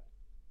that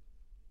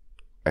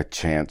a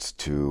chance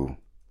to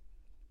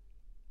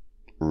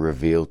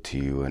reveal to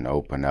you and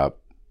open up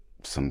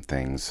some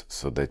things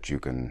so that you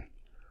can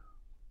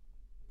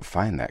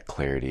find that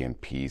clarity and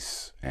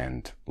peace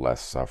and less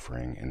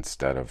suffering,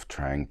 instead of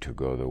trying to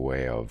go the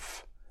way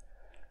of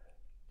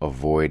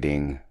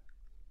avoiding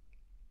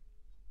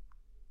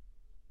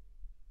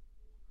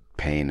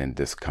pain and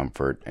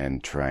discomfort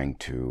and trying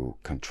to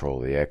control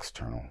the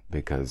external.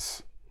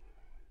 Because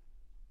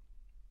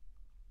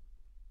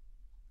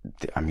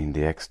I mean,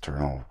 the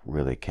external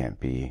really can't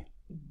be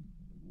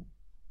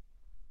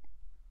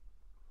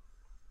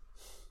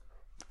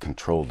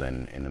controlled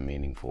in a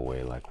meaningful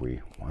way like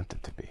we want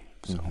it to be.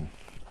 So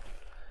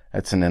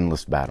That's an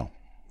endless battle.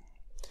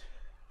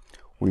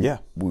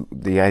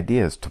 The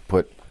idea is to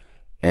put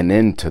an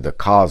end to the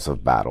cause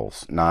of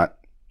battles, not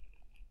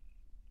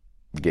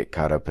get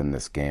caught up in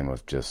this game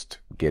of just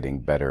getting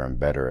better and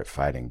better at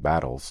fighting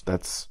battles.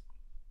 That's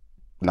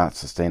not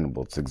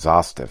sustainable. It's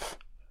exhaustive.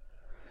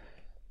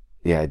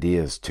 The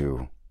idea is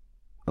to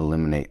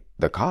eliminate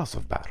the cause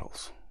of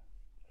battles.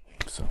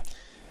 So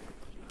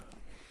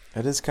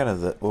it is kind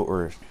of what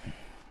we're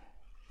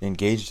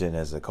engaged in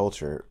as a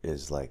culture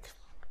is like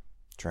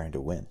trying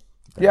to win.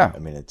 Right? Yeah. I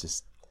mean, it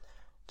just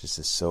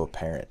is so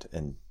apparent.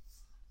 And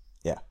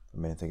yeah, I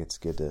mean, I think it's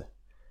good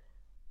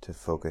to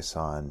focus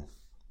on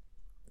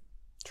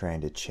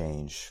trying to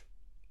change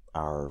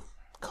our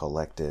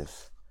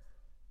collective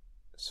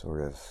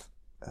sort of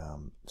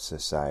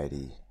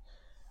society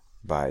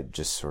by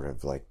just sort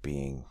of like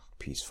being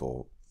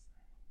peaceful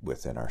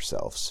within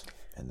ourselves.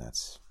 And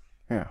that's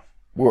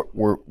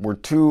we're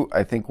too,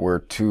 I think we're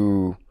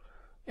too,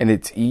 and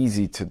it's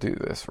easy to do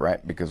this,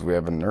 right? Because we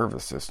have a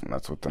nervous system.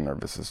 That's what the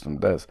nervous system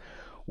does.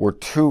 We're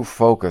too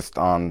focused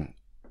on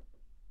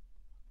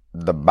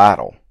the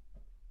battle,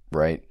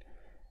 right?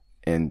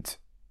 And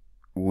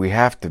we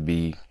have to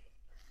be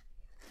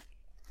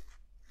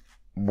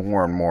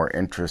more and more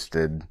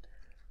interested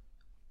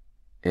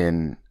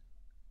in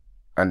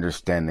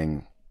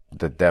understanding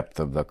the depth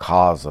of the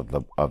cause of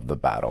the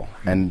battle.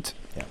 And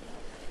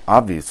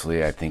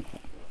obviously, I think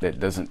it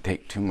doesn't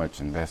take too much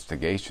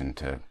investigation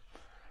to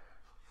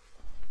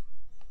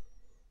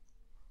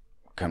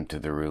come to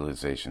the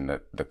realization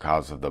that the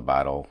cause of the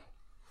battle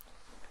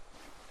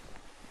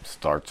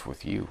starts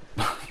with you.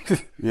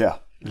 Yeah.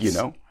 You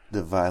know?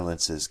 The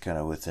violence is kind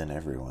of within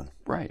everyone.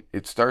 Right.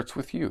 It starts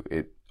with you.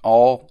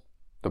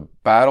 The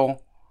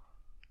battle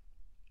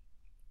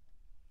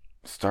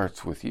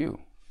starts with you.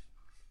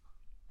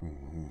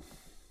 Mm-hmm.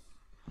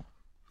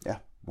 Yeah.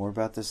 More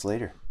about this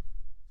later.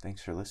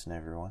 Thanks for listening,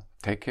 everyone.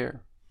 Take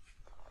care.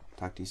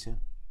 Talk to you soon.